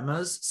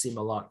 dioramas seem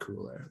a lot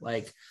cooler.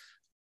 Like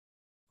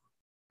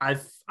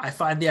I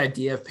find the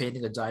idea of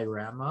painting a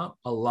diorama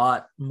a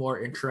lot more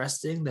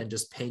interesting than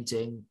just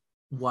painting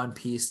one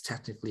piece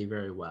technically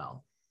very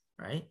well,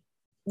 right?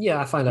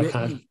 Yeah, I find that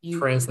kind of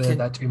translated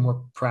that to be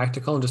more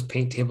practical and just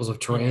paint tables of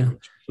terrain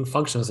and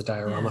function as a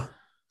diorama.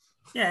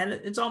 Yeah, and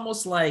it's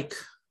almost like,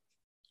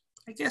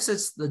 I guess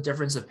it's the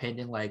difference of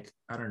painting like,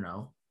 I don't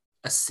know,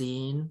 a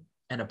scene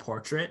and a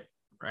portrait,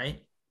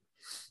 right?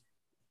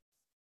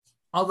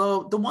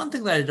 Although the one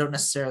thing that I don't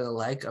necessarily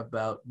like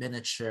about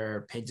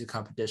miniature painting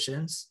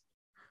competitions,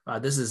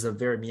 this is a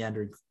very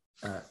meandering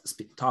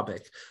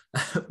topic,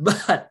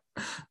 but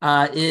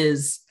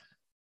is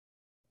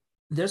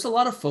there's a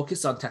lot of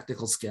focus on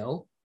technical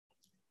skill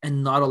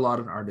and not a lot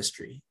on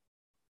artistry.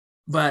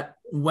 But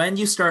when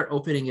you start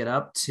opening it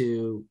up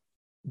to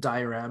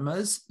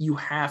dioramas, you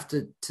have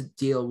to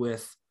deal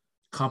with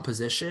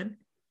composition,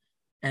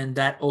 and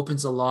that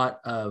opens a lot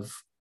of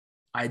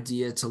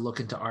idea to look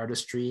into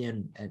artistry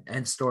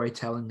and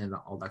storytelling and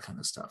all that kind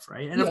of stuff,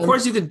 right? And of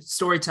course you can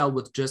storytell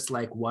with just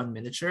like one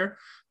miniature,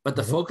 but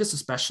the focus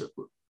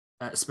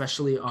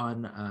especially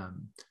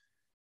on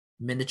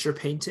miniature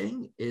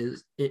painting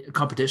is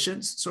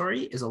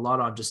a lot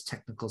on just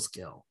technical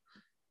skill.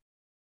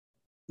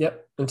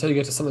 Yep, until you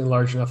get to something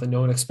large enough that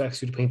no one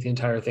expects you to paint the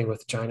entire thing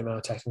with a giant amount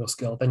of technical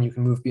skill, then you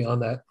can move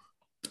beyond that.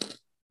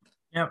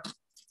 Yep.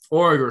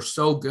 Or you're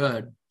so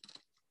good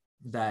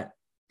that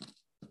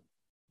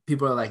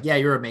people are like, yeah,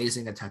 you're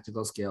amazing at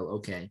technical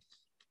skill.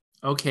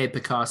 Okay,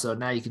 Picasso,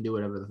 now you can do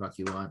whatever the fuck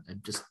you want.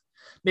 And just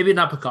maybe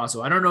not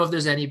Picasso. I don't know if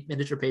there's any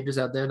miniature painters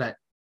out there that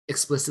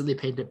explicitly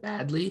paint it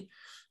badly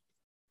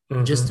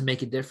just to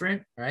make it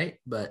different, right?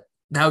 But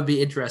that would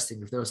be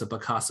interesting if there was a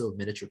Picasso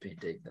miniature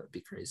painting. That would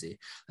be crazy.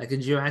 Like,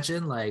 could you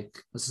imagine, like,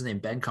 what's his name,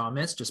 Ben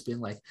Comments, just being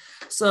like,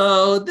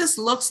 so this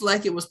looks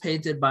like it was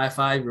painted by a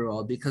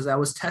 5-year-old because I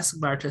was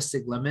testing my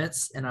artistic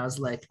limits and I was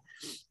like,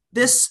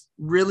 this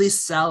really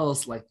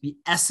sells like the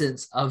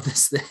essence of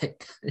this thing.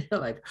 You're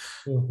like,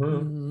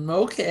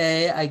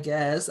 okay, I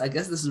guess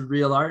this is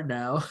real art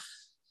now.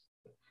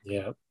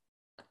 Yeah.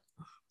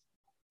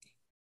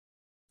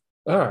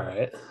 All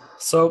right.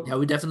 So yeah,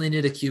 we definitely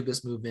need a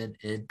cubist movement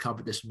in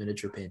competition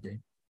miniature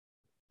painting.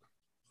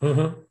 I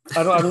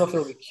don't know if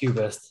it'll be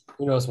cubist.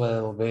 Who knows when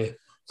it'll be.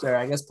 Sorry,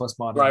 I guess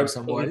postmodern or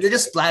somewhere. They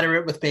just splatter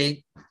it with paint.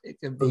 It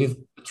could be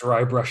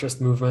dry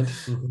brushes movement.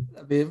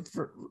 I mean,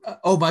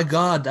 oh my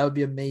god, that would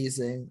be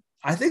amazing.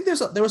 I think there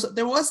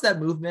was that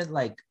movement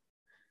like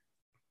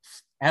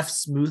F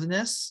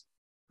smoothness,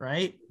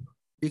 right?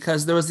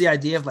 Because there was the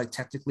idea of like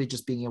technically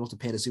just being able to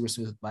paint a super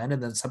smooth line,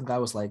 and then some guy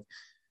was like,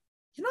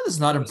 this is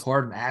not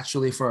important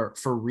actually for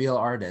real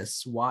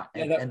artists. Why?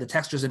 And the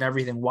textures and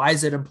everything. Why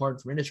is it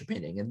important for miniature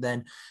painting? And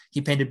then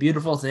he painted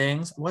beautiful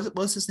things.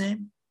 What's his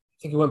name?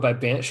 I think he went by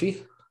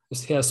Banshee.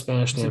 He has a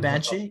Spanish name.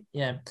 Banshee,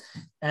 yeah.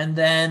 And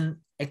then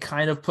it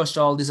kind of pushed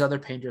all these other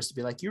painters to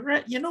be like, you're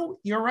right.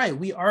 You're right.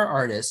 We are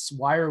artists.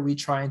 Why are we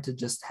trying to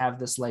just have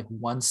this like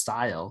one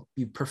style,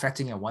 be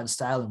perfecting at one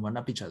style and one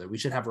up each other? We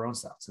should have our own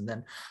styles. And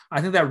then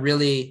I think that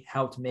really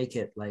helped make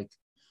it like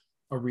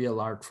a real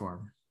art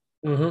form.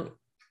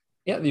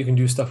 Yeah, you can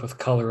do stuff with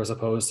color as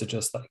opposed to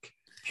just like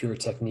pure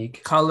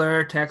technique.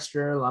 Color,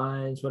 texture,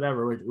 lines,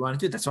 whatever you want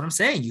to do. That's what I'm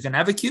saying. You can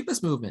have a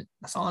cubist movement.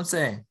 That's all I'm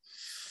saying.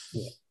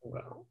 Yeah,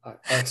 well, I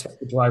expect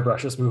the dry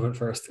brushes movement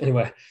first.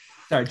 Anyway.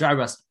 Sorry, dry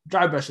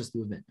brushes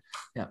movement.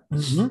 Yeah.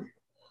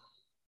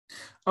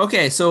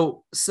 Okay,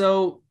 so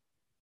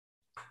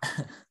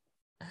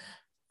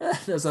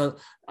there's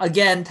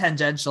again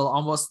tangential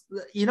almost.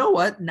 You know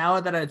what? Now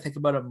that I think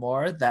about it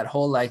more, that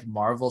whole like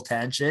Marvel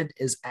tangent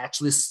is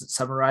actually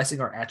summarizing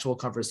our actual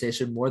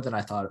conversation more than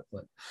I thought it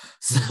would.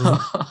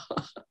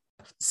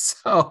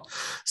 So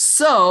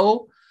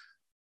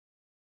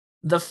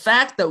the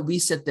fact that we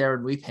sit there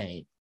and we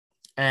paint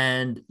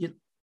and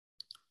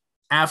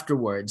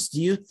afterwards,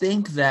 do you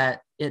think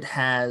that it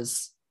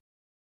has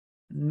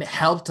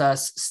helped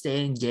us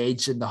stay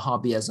engaged in the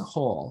hobby as a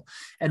whole?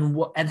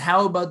 And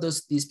how about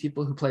these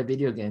people who play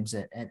video games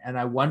and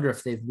I wonder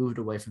if they've moved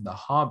away from the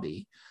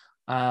hobby?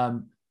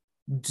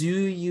 Do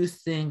you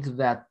think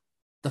that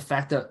the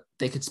fact that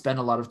they could spend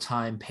a lot of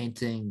time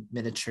painting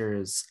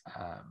miniatures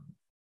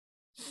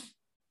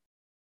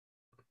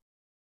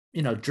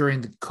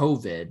during the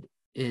COVID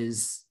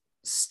is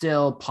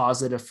still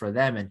positive for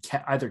them and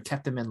either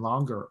kept them in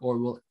longer or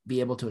will be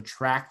able to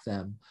attract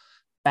them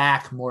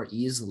back more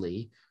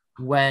easily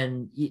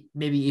when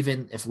maybe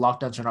even if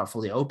lockdowns are not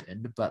fully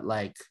opened, but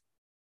like,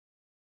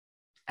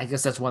 I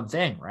guess that's one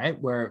thing, right?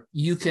 Where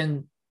you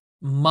can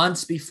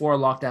months before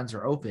lockdowns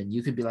are open,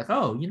 you could be like,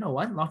 oh, you know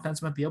what?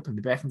 Lockdowns might be open.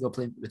 Maybe I can go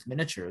play with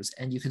miniatures,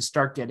 and you can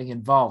start getting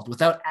involved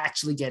without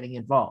actually getting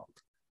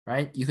involved,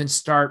 right? You can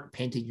start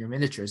painting your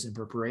miniatures in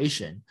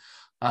preparation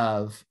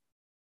of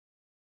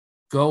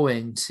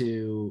going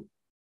to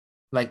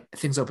like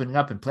things opening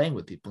up and playing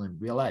with people in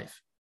real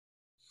life.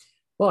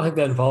 Well, I think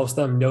that involves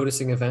them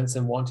noticing events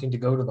and wanting to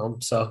go to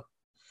them. So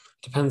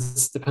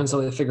depends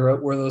how they figure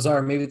out where those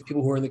are. Maybe the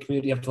people who are in the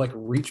community have to like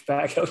reach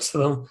back out to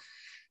them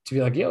to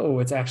be like, yo,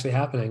 it's actually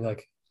happening,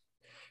 like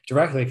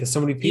directly, because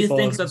so many people.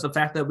 Do you think that the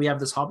fact that we have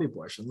this hobby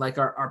portion, like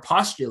our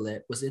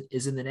postulate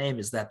is in the name,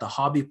 is that the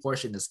hobby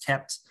portion is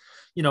kept,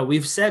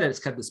 we've said it's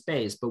kept the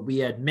space, but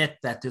we admit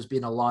that there's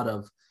been a lot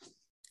of,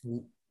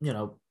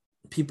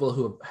 people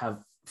who have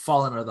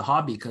fallen out of the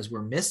hobby because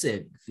we're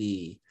missing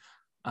the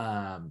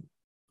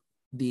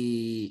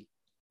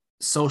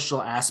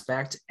social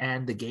aspect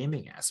and the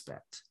gaming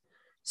aspect.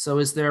 So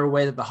is there a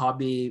way that the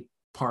hobby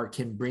part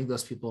can bring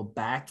those people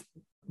back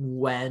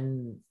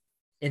when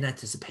in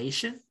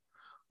anticipation?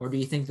 Or do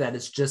you think that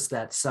it's just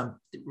that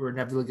we're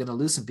never going to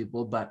lose some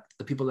people, but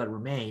the people that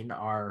remain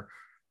are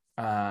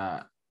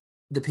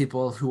the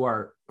people who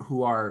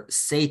are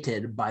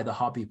sated by the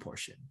hobby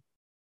portion?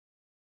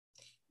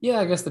 Yeah,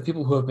 I guess the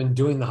people who have been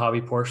doing the hobby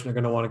portion are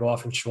going to want to go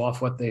off and show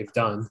off what they've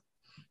done,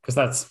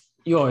 because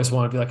you always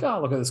want to be like, oh,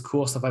 look at this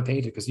cool stuff I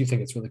painted, because you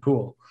think it's really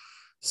cool.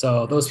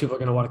 So those people are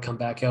going to want to come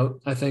back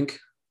out. I think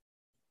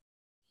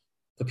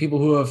the people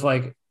who have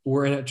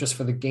were in it just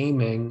for the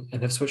gaming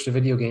and have switched to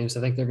video games,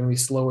 I think they're going to be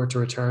slower to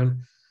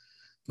return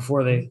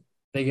before they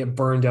get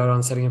burned out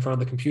on sitting in front of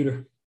the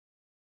computer.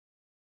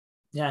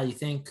 Yeah, you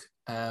think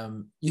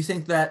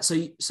that,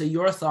 so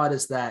your thought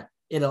is that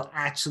it'll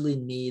actually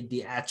need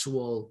the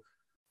actual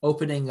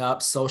opening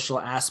up social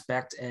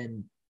aspect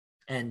and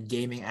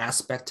gaming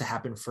aspect to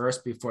happen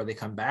first before they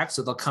come back.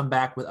 So they'll come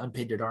back with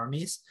unpainted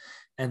armies,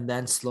 and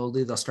then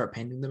slowly they'll start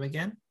painting them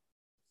again.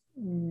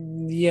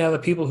 Yeah, the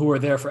people who were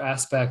there for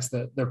aspects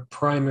that their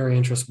primary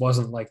interest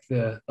wasn't like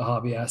the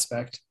hobby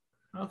aspect.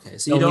 Okay,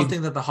 so you They'll don't need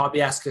think that the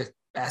hobby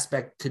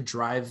aspect could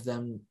drive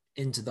them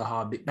into the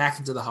hobby, back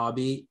into the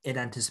hobby in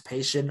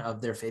anticipation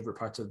of their favorite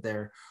parts of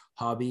their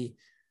hobby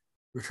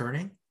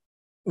returning?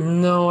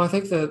 No, I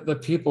think that the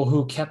people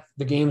who kept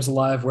the games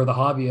alive were the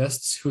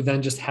hobbyists who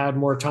then just had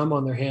more time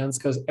on their hands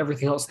because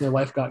everything else in their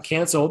life got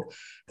canceled.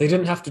 They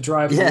didn't have to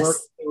drive to work.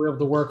 Yes. They were able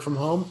to work from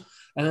home.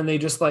 And then they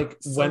just like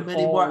So went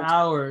many more all,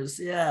 hours.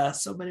 Yeah,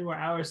 so many more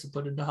hours to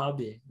put into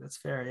hobbying. That's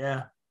fair.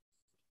 Yeah.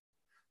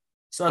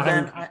 So I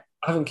then haven't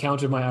I haven't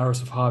counted my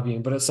hours of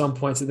hobbying, but at some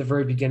points at the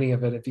very beginning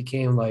of it, it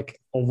became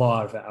like a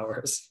lot of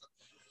hours.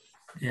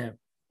 yeah,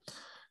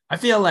 I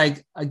feel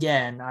like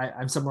again,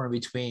 I'm somewhere in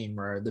between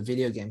where the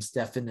video games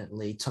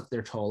definitely took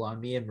their toll on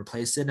me and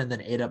replaced it, and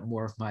then ate up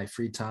more of my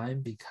free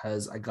time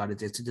because I got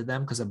addicted to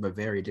them because I'm a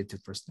very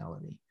addictive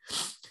personality.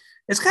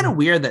 It's kind of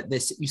weird that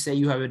you say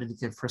you have an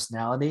addictive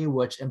personality,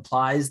 which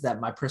implies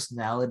that my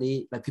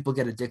personality, like people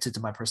get addicted to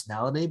my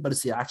personality, but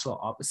it's the actual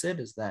opposite.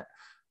 Is that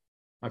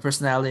my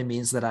personality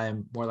means that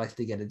I'm more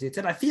likely to get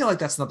addicted? I feel like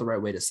that's not the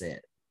right way to say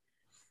it.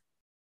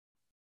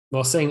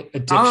 Well,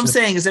 All I'm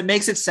saying is it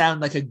makes it sound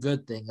like a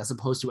good thing as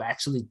opposed to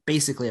actually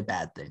basically a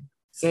bad thing.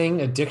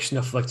 saying addiction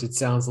afflicted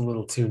sounds a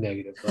little too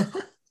negative, though.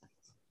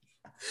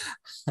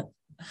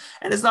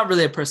 And it's not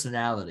really a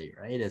personality,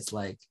 right? It's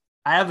like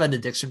I have an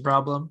addiction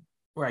problem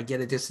where I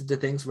get addicted to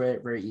things very,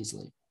 very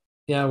easily.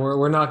 Yeah,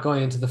 we're not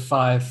going into the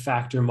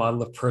 5-factor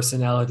model of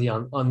personality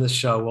on this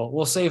show.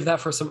 We'll save that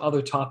for some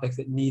other topic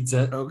that needs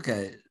it.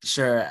 Okay,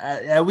 sure.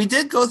 We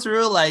did go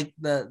through like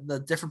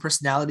the different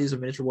personalities of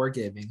miniature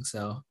wargaming.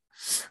 So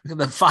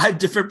the five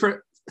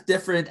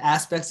different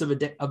aspects of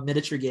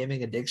miniature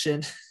gaming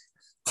addiction.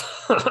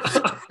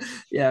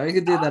 Yeah, we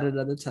could do that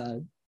another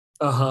time.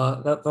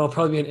 That'll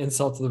probably be an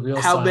insult to the real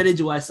How science. many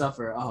do I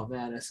suffer? Oh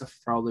man, I suffer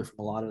probably from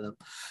a lot of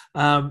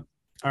them.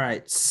 All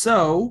right.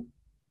 So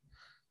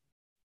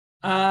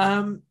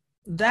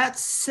that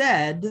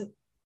said,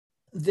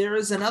 there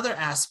is another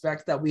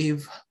aspect that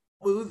we've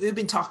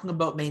been talking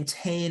about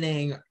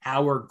maintaining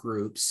our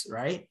groups,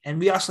 right? And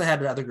we actually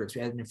had other groups.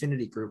 We had an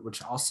Infinity group,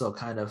 which also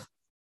kind of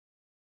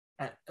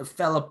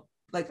fell up.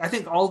 Like I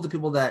think all of the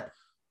people that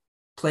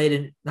played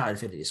in not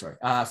Infinity, sorry,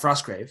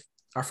 Frostgrave,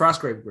 our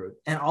Frostgrave group,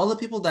 and all the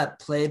people that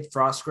played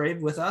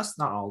Frostgrave with us,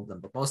 not all of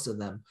them, but most of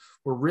them,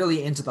 were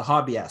really into the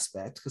hobby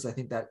aspect because I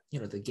think that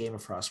the game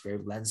of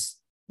Frostgrave lends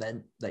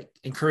then like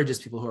encourages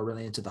people who are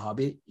really into the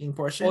hobbying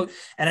portion. Well,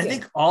 And I yeah.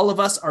 think all of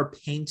us are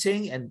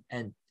painting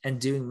and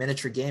doing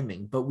miniature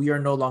gaming, but we are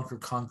no longer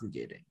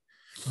congregating.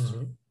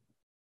 Mhm.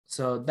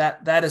 So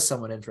that is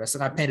somewhat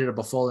interesting. I painted up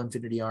a full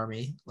Infinity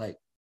army like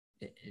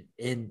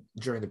in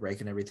during the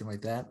break and everything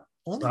like that.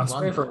 Only one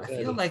Frostgrave though. or I feel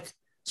Infinity? like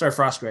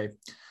Frostgrave.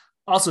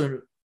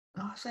 Also,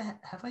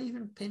 have I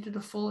even painted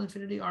a full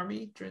Infinity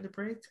army during the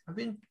break? I've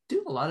been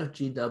doing a lot of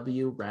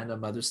GW,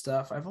 random other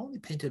stuff. I've only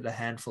painted a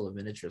handful of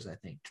miniatures, I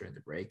think, during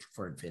the break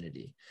for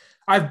Infinity.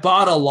 I've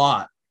bought a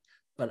lot,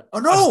 but oh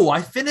no,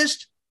 I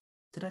finished.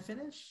 Did I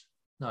finish?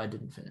 No, I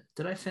didn't finish.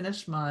 Did I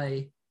finish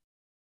my?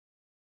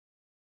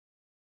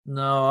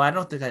 No, I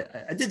don't think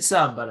I did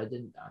some, but I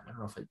didn't. I don't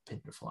know if I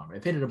painted a full army. I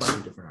painted a bunch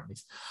of different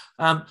armies.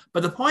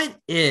 But the point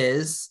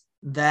is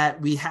that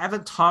we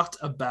haven't talked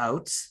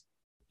about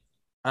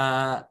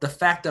the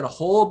fact that a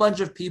whole bunch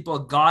of people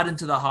got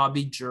into the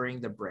hobby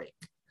during the break,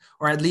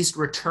 or at least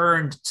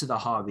returned to the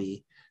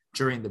hobby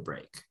during the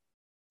break.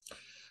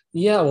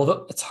 Yeah,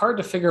 well, it's hard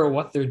to figure out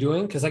what they're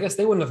doing because I guess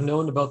they wouldn't have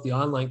known about the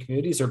online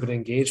communities or been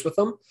engaged with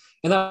them.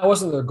 And that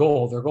wasn't their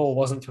goal. Their goal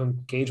wasn't to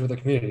engage with the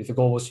community. The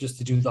goal was just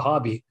to do the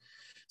hobby.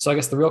 So I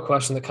guess the real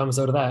question that comes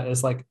out of that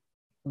is like,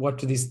 what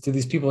do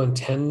these people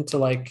intend to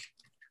like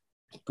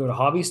go to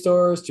hobby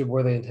stores?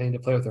 Were they intending to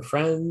play with their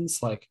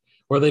friends? Like,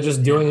 were they just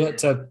Yeah. doing it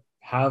to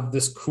have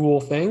this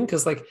cool thing?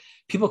 Because like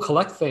people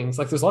collect things.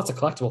 Like there's lots of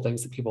collectible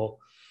things that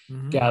people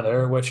Mm-hmm.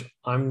 gather, which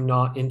I'm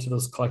not into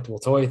those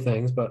collectible toy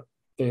things, but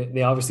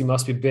they obviously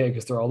must be big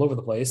because they're all over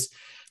the place.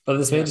 But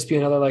this may Yeah. just be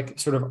another like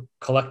sort of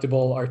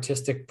collectible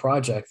artistic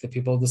project that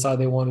people decide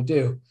they want to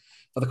do.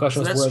 But the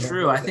question So is that's where they'll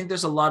true. go I with it. think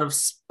there's a lot of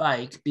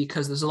spike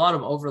because there's a lot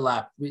of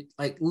overlap. We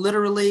like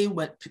literally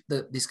what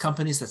these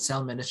companies that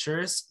sell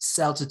miniatures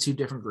sell to two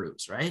different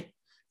groups, right?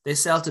 They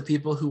sell to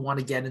people who want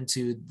to get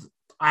into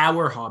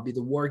our hobby,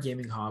 the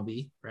wargaming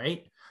hobby,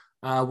 right?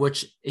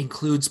 Which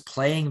includes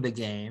playing the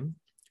game,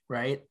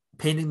 right?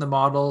 Painting the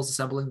models,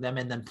 assembling them,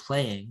 and then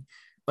playing.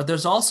 But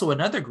there's also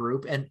another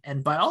group,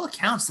 and by all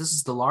accounts, this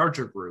is the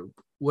larger group,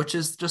 which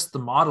is just the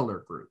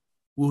modeler group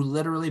who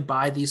literally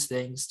buy these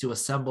things to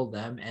assemble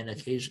them and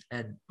occasion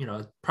and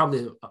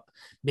probably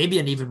maybe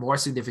an even more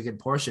significant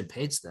portion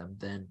paints them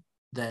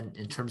than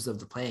in terms of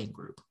the playing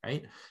group,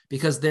 right?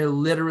 Because they're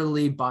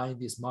literally buying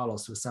these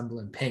models to assemble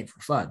and paint for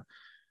fun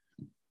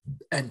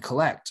and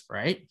collect,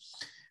 right?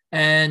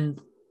 And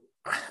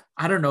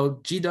I don't know,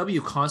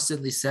 GW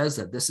constantly says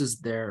that this is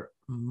their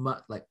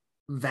like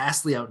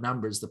vastly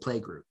outnumbers the play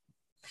group.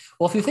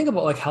 Well, if you think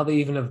about like how they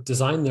even have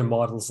designed their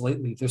models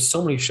lately, there's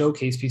so many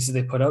showcase pieces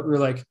they put out. We're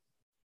like,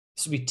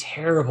 This would be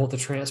terrible to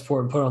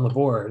transport and put on the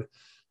board.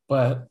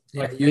 But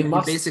Yeah, like they you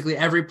must. basically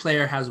every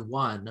player has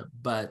one,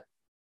 but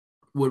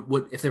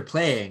would if they're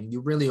playing,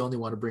 you really only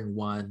want to bring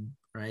one,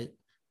 right,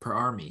 per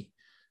army.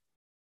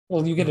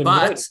 Well, you get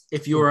annoyed. But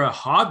if you're a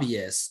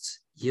hobbyist,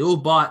 you'll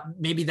buy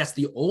maybe that's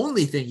the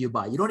only thing you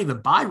buy. You don't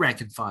even buy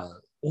rank and file.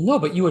 Well, no,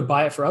 but you would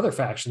buy it for other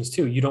factions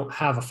too. You don't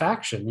have a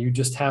faction. You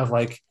just have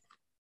like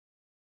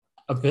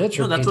a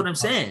miniature No, that's what painted I'm on.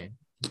 saying.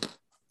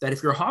 That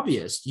if you're a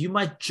hobbyist, you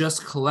might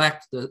just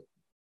collect the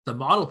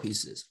model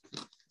pieces.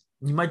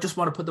 You might just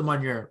want to put them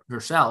on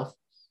yourself.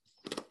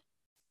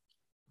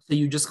 So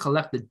you just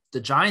collect the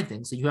giant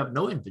thing, so you have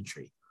no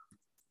infantry.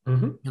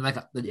 Mhm. You're like,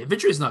 the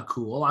infantry is not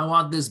cool. I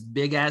want this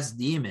big ass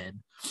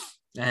demon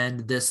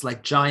and this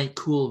like giant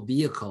cool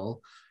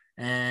vehicle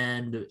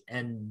and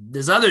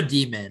this other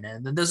demon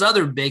and then this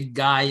other big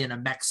guy in a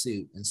mech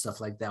suit and stuff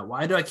like that.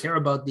 Why do I care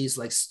about these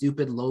like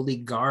stupid lowly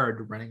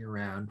guard running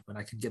around when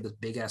I can get this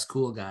big ass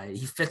cool guy?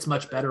 He fits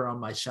much better on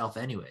my shelf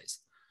anyways.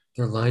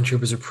 Their line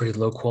troopers are pretty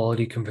low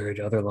quality compared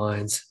to other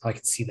lines. I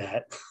can see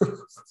that.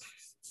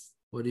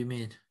 What do you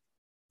mean?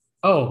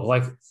 Oh,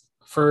 like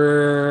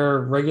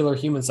for regular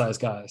human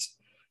sized guys,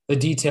 the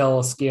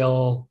detail,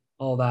 scale,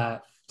 all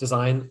that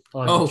design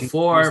on Oh, GW's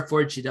for line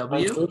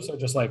GW? troops are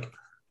just like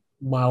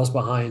miles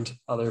behind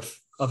other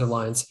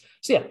lines.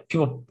 So yeah,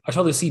 people I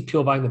totally see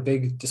people buying the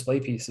big display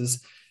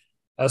pieces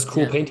as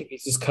cool Yeah. painting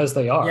pieces because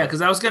they Yeah, are.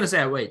 because I was gonna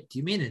say, wait, do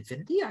you mean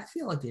Infinity? I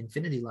feel like the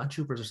Infinity Launch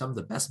Troopers are some of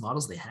the best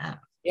models they have.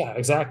 Yeah,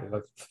 exactly.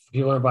 Like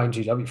people aren't buying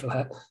GW for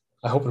that.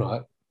 I hope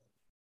not.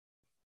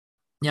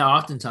 Yeah,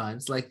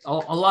 oftentimes, like a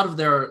lot of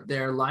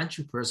their line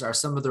troopers are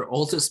some of their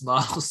oldest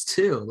models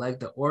too. Like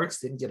the orcs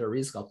didn't get a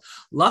resculpt.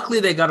 Luckily,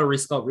 they got a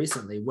resculpt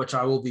recently, which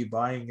I will be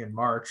buying in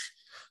March,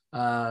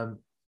 um,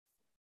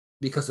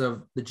 because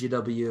of the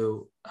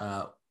GW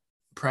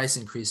price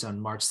increase on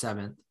March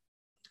 7th.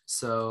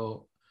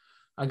 So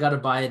I got to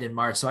buy it in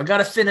March. So I got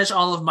to finish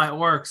all of my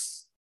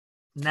orcs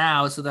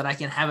now so that I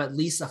can have at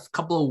least a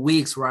couple of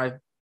weeks where I've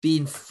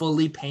been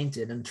fully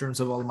painted in terms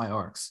of all of my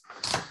orcs.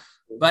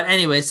 But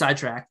anyway,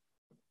 sidetrack.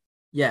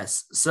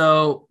 Yes.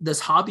 So this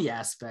hobby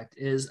aspect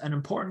is an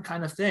important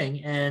kind of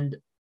thing. And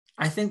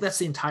I think that's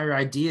the entire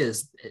idea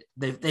is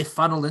they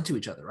funnel into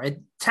each other, right?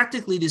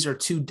 Technically, these are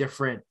two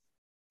different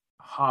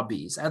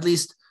hobbies. At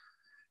least,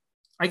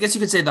 I guess you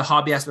could say the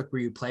hobby aspect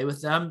where you play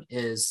with them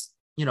is,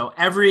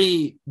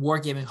 every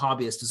wargaming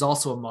hobbyist is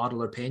also a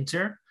modeler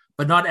painter,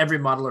 but not every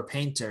modeler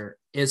painter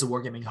is a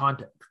wargaming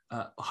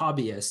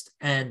hobbyist.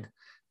 And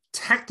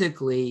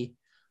technically,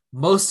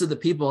 most of the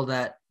people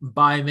that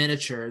buy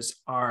miniatures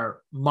are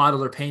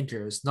modeler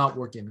painters, not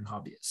wargaming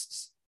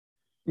hobbyists.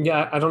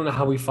 Yeah, I don't know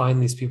how we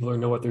find these people or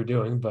know what they're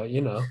doing, but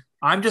you know.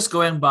 I'm just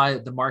going by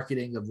the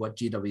marketing of what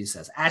GW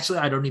says. Actually,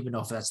 I don't even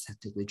know if that's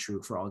technically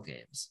true for all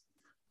games,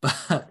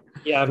 but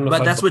Yeah, I don't know if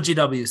but that's what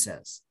GW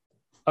says.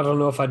 I don't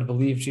know if I'd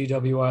believe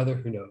GW either.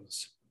 Who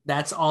knows?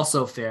 That's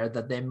also fair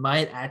that they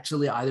might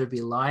actually either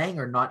be lying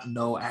or not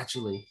know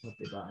actually what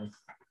they're buying.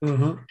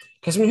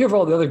 Because when you hear of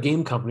all the other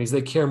game companies,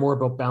 they care more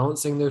about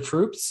balancing their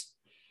troops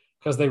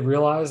because they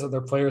realize that their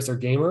players are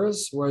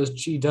gamers, whereas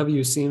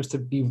GW seems to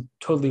be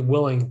totally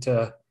willing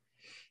to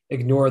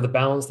ignore the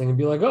balance thing and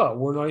be like, oh,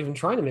 we're not even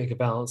trying to make a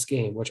balanced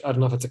game, which I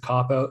don't know if it's a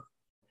cop out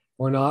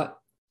or not,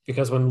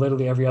 because when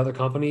literally every other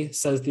company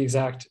says the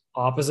exact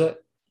opposite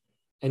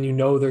and you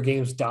know their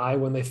games die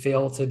when they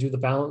fail to do the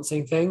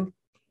balancing thing,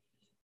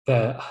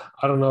 that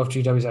I don't know if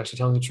GW is actually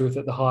telling the truth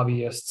that the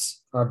hobbyists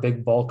are a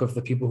big bulk of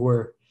the people who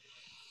are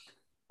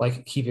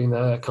like keeping the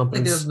Like there's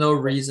companies. no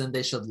reason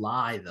they should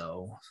lie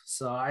though.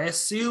 So I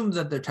assume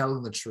that they're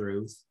telling the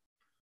truth.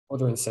 Or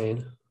they're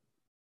insane.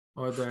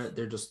 Or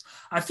they're just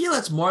I feel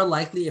it's more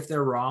likely if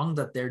they're wrong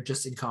that they're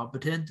just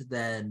incompetent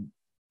than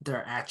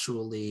they're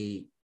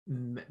actually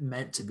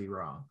meant to be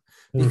wrong,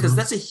 because Mm-hmm.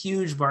 that's a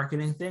huge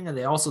marketing thing and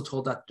they also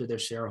told that to their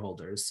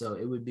shareholders, so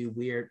it would be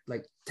weird.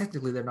 Like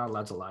technically they're not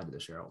allowed to lie to their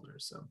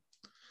shareholders, so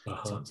that's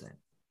what Uh-huh. I'm saying.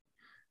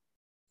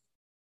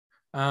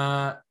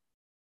 uh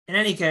in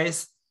any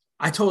case,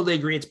 I totally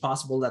agree it's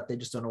possible that they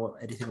just don't know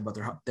anything about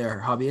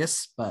their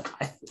hobbyists, but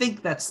I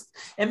think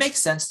it makes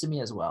sense to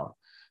me as well.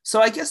 So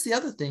I guess the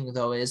other thing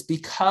though is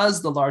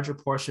because the larger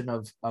portion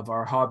of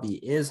our hobby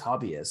is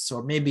hobbyists,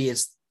 or maybe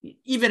it's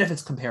even if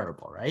it's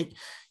comparable, right?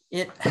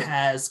 It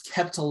has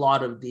kept a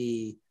lot of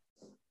the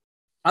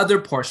other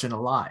portion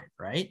alive,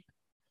 right?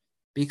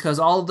 Because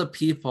all the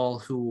people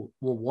who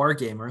were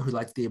wargamer, who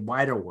like the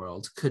wider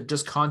world, could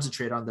just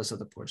concentrate on this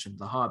other portion of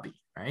the hobby,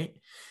 right?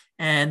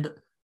 And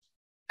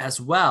as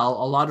well,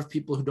 a lot of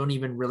people who don't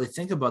even really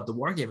think about the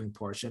wargaming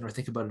portion or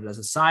think about it as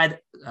a side,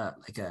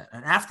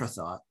 an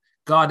afterthought,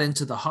 got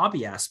into the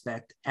hobby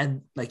aspect.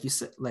 And like you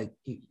said, like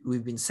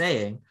we've been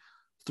saying,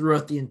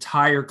 throughout the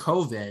entire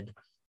COVID,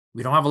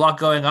 we don't have a lot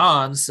going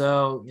on.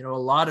 So, a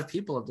lot of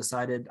people have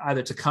decided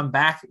either to come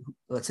back,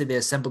 let's say they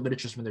assemble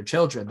miniatures from their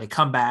children, they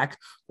come back,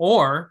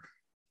 or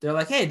they're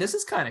like, hey, this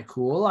is kind of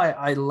cool.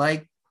 I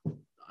like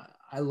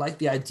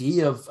the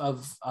idea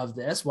of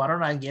this. Why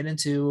don't I get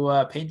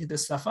into painting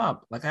this stuff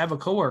up? Like I have a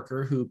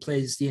coworker who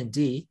plays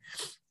D&D,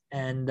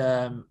 and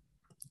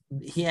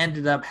he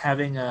ended up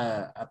having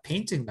a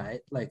painting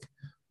night. Like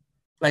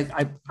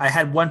I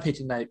had one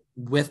painting night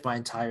with my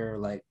entire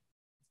like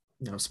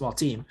small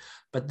team,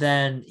 but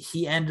then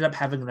he ended up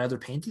having another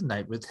painting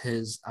night with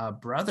his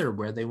brother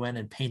where they went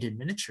and painted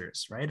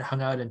miniatures, right?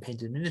 Hung out and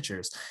painted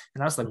miniatures.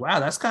 And I was like, wow,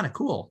 that's kind of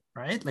cool,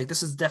 right? Like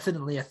this is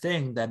definitely a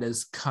thing that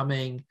is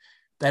coming,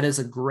 that is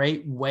a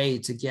great way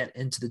to get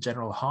into the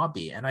general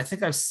hobby. And I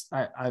think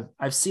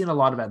I've seen a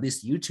lot of at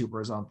least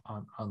YouTubers on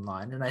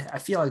online, and I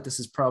feel like this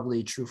is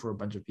probably true for a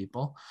bunch of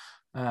people.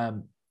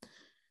 um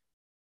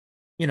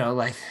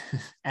like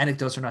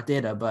anecdotes are not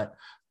data, but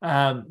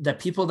that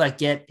people that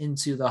get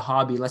into the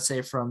hobby, let's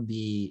say from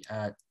the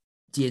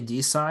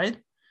D&D side,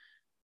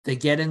 they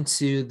get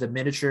into the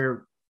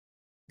miniature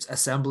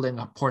assembling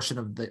a portion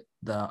of the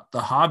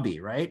hobby,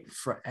 right?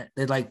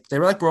 They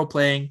were like role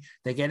playing.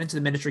 They get into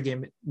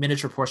the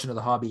miniature portion of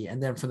the hobby,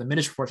 and then from the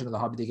miniature portion of the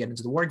hobby, they get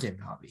into the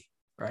wargaming hobby,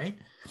 right?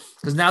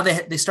 Because now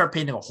they start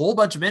painting a whole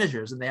bunch of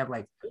miniatures, and they have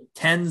like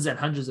tens and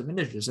hundreds of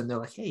miniatures, and they're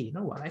like, hey, you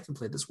know what? I can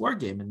play this war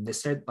game, and they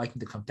start liking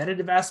the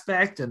competitive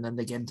aspect, and then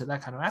they get into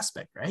that kind of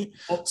aspect, right?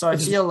 Well, So I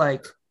feel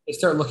like they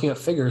start looking at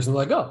figures and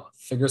like, oh,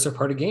 figures are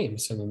part of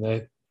games, and then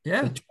they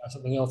try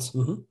something else.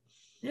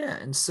 Yeah,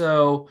 and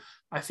so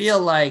I feel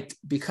like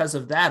because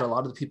of that, a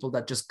lot of the people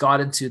that just got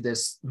into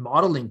this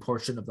modeling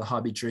portion of the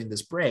hobby during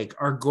this break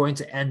are going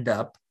to end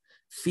up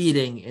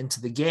feeding into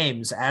the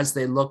games as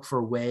they look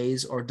for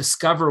ways or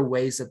discover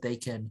ways that they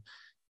can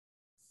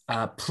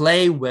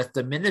play with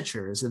the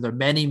miniatures and the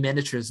many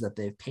miniatures that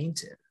they've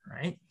painted,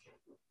 right?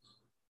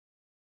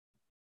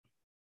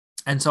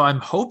 And so I'm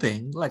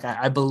hoping, like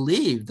I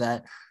believe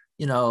that,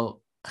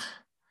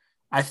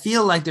 I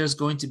feel like there's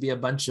going to be a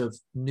bunch of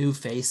new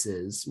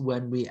faces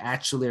when we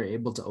actually are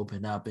able to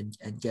open up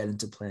and get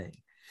into playing.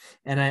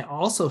 And I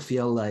also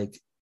feel like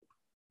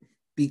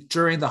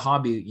during the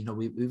hobby,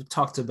 we've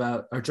talked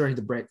about, or during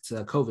the break,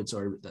 COVID,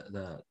 sorry,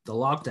 the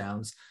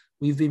lockdowns,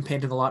 we've been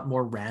painting a lot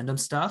more random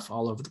stuff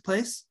all over the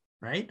place,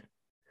 right?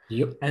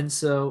 Yep. And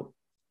so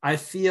I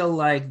feel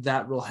like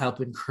that will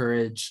help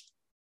encourage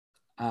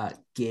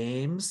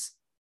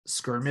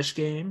skirmish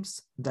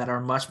games that are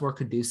much more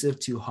conducive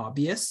to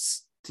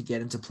hobbyists to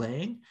get into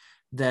playing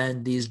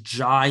than these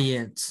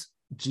giant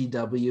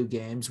GW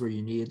games where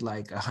you need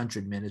like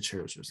 100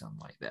 miniatures or something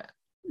like that.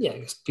 Yeah,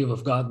 because people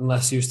have gotten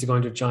less used to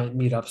going to giant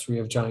meetups where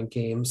you have giant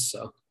games.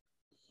 So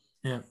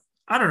yeah,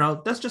 I don't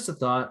know. That's just a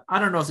thought. I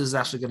don't know if this is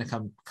actually going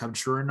to come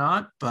true or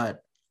not, but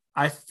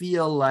I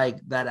feel like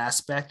that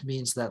aspect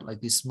means that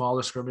like these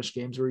smaller skirmish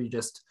games where you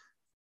just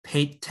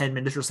paint 10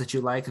 miniatures that you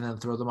like and then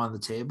throw them on the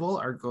table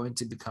are going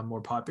to become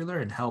more popular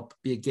and help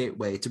be a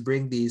gateway to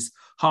bring these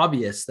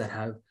hobbyists that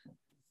have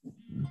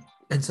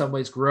in some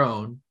ways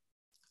grown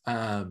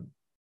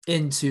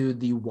into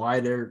the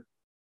wider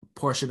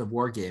portion of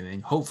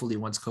wargaming, hopefully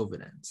once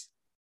COVID ends.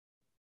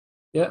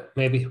 Yeah,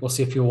 maybe we'll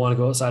see if people want to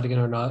go outside again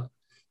or not.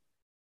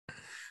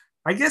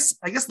 I guess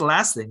the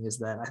last thing is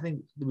that I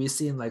think we've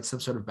seen like some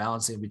sort of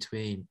balancing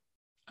between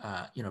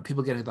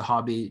people getting the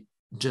hobby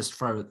just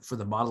for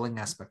the modeling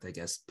aspect, I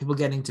guess. People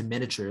getting to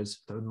miniatures,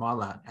 the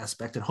model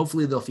aspect, and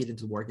hopefully they'll feed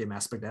into the wargame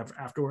aspect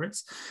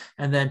afterwards.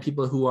 And then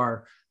people who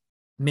are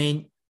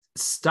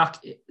still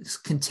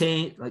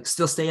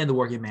stay in the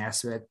wargame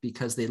aspect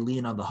because they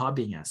lean on the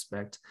hobbying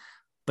aspect.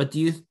 But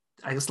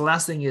I guess the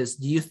last thing is,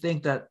 do you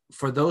think that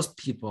for those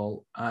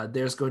people,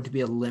 there's going to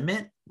be a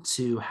limit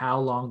to how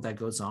long that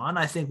goes on?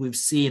 I think we've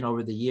seen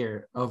over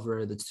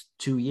the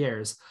 2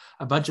 years,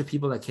 a bunch of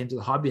people that came to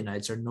the hobby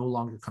nights are no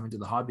longer coming to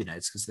the hobby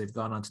nights because they've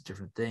gone on to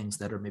different things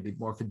that are maybe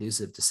more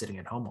conducive to sitting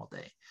at home all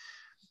day.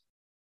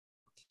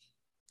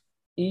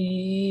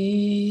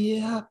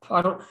 Yeah,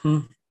 I don't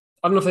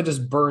know if they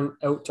just burn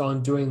out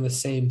on doing the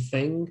same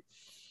thing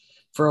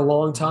for a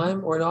long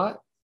time or not.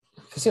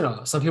 Because,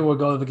 some people would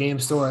go to the game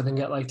store and then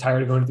get like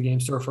tired of going to the game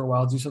store for a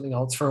while, do something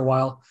else for a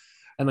while,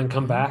 and then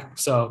come back.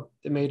 So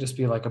it may just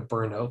be like a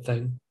burnout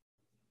thing.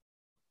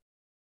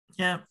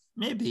 Yeah,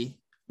 maybe.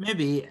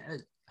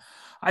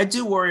 I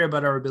do worry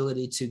about our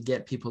ability to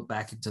get people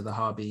back into the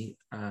hobby.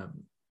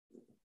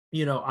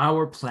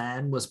 Our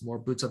plan was more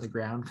boots on the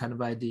ground kind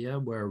of idea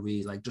where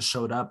we like just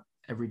showed up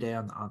every day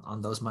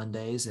on those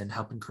Mondays and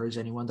help encourage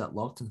anyone that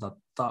looked and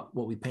thought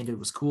what we painted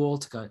was cool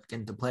to get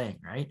into playing,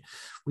 right?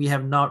 We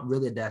have not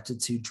really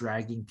adapted to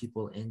dragging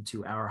people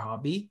into our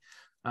hobby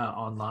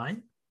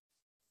online.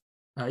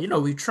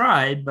 We've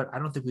tried, but I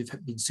don't think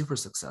we've been super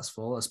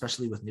successful,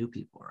 especially with new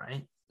people,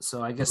 right?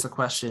 So I guess the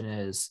question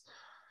is,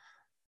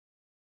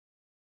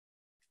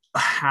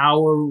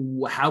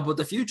 how about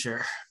the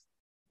future?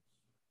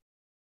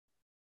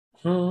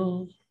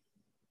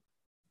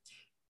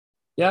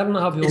 Yeah, I don't know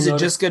how people is it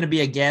just going to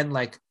be again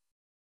like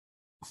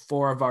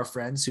 4 of our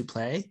friends who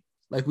play?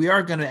 Like we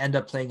are going to end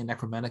up playing a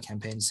Necromunda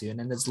campaign soon,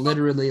 and it's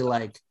literally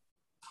like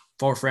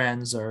 4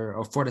 friends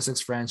or 4 to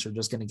 6 friends who are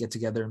just going to get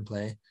together and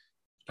play.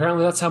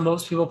 Apparently that's how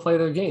most people play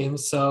their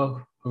games,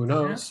 so who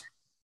knows?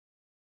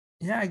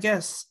 Yeah, I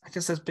guess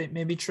that's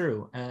maybe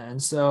true.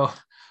 And so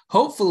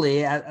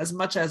hopefully, as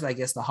much as I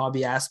guess the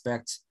hobby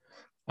aspect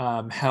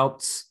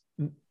helped,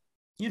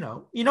 you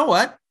know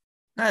what?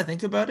 now that I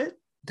think about it,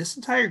 this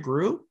entire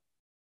group,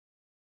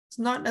 it's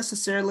not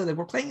necessarily like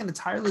we're playing an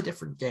entirely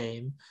different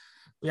game.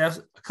 We have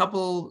a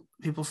couple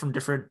people from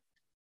different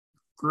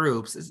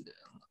groups.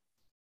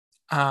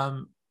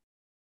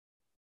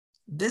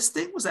 This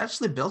thing was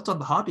actually built on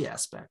the hobby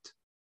aspect.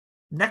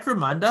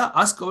 Necromunda,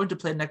 us going to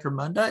play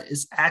Necromunda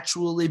is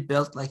actually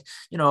built like,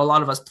 a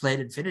lot of us played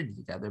Infinity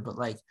together, but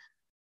like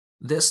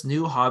this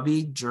new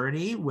hobby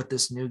journey with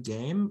this new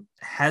game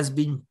has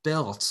been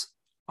built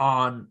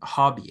on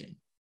hobbying.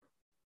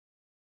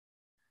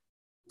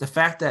 The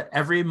fact that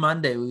every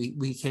Monday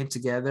we came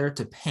together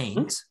to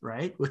paint,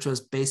 right, which was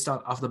based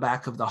off the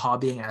back of the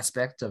hobbying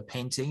aspect of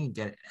painting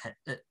and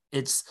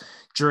it's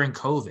during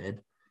COVID,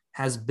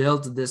 has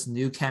built this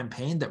new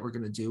campaign that we're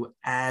going to do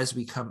as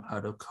we come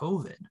out of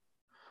COVID.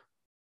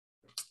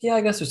 Yeah,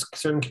 I guess there's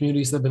certain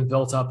communities that have been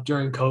built up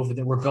during COVID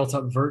that were built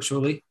up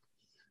virtually.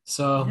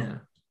 So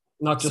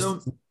not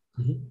just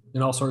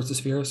in all sorts of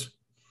spheres.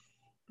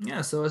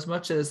 Yeah, so as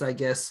much as I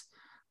guess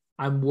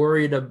I'm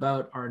worried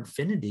about our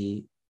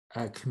Infinity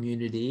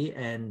community,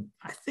 and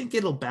I think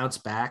it'll bounce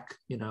back,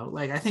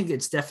 I think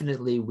it's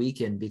definitely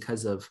weakened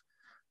because of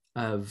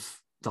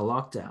the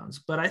lockdowns,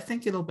 but I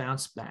think it'll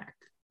bounce back.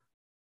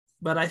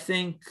 But I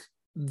think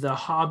the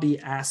hobby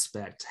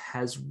aspect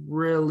has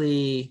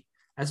really,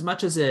 as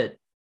much as it's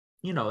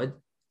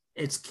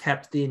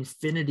kept the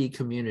Infinity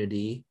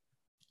community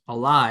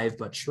alive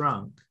but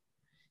shrunk,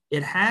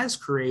 it has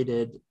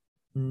created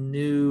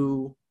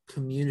new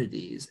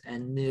communities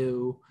and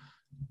new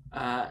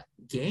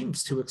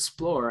games to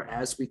explore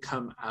as we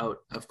come out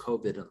of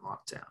COVID and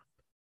lockdown.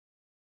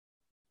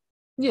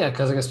 Yeah,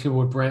 because I guess people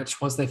would branch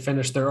once they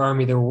finished their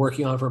army they were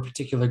working on for a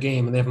particular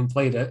game and they haven't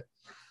played it.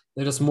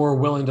 They're just more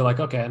willing to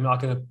like, okay, I'm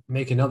not going to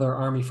make another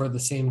army for the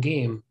same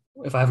game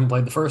if I haven't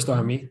played the first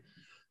army,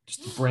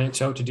 just to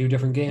branch out to do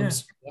different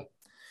games. Yeah.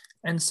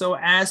 And so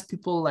as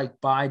people like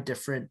buy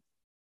different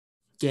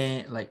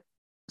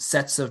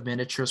sets of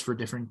miniatures for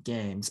different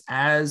games,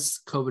 as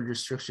COVID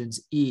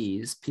restrictions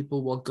ease,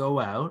 people will go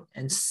out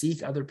and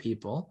seek other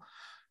people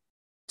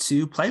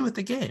to play with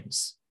the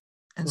games.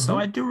 And so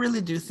I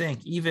really do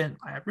think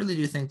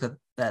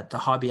that the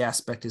hobby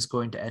aspect is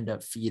going to end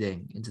up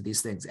feeding into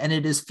these things. And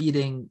it is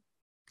feeding,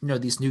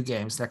 these new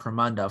games,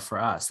 Necromunda for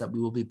us, that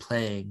we will be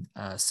playing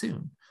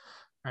soon.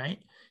 Right.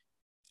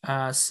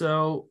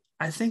 So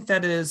I think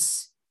that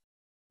is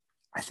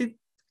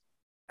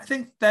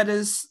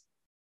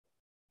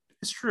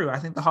it's true. I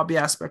think the hobby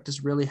aspect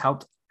has really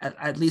helped,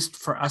 at least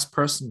for us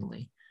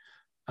personally,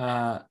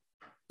 kept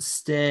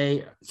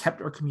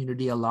our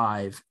community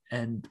alive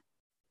and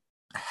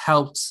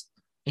helped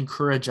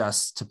encourage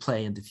us to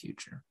play in the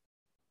future.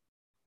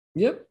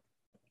 Yep.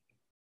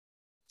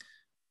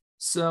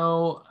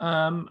 So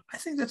I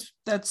think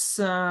that's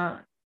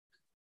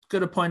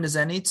good a point as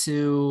any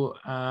to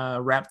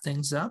wrap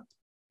things up.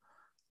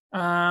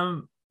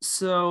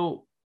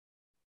 So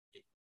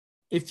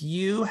if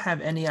you have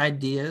any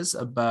ideas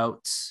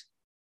about,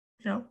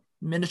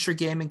 miniature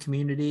gaming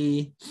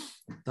community,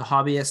 the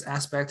hobbyist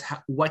aspect,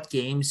 what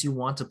games you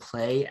want to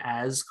play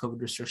as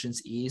COVID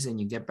restrictions ease and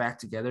you get back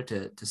together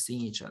to see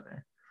each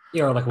other.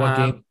 Yeah, or like what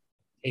game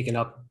taken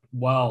up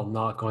while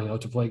not going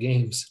out to play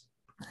games.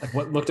 Like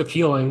what looked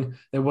appealing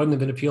that wouldn't have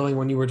been appealing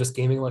when you were just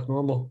gaming like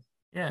normal.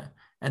 Yeah,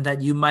 and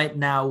that you might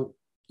now,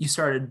 you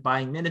started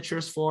buying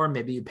miniatures for,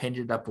 maybe you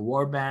painted up a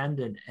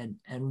warband,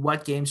 and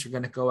what games you're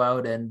going to go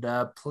out and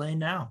play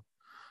now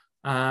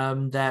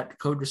that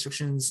code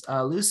restrictions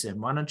loosen.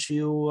 Why don't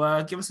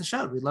you give us a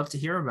shout? We'd love to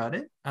hear about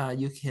it.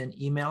 You can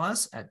email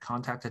us at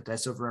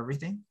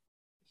contact@diceovereverything.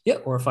 Yeah,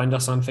 or find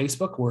us on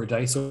Facebook. We're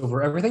Dice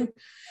Over Everything,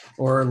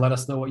 or let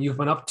us know what you've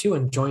been up to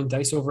and join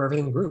Dice Over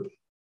Everything group.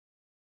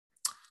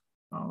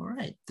 All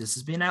right. This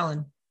has been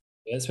Alan.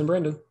 Yeah, it's been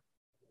Brandon.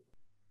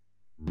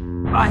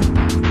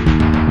 Bye.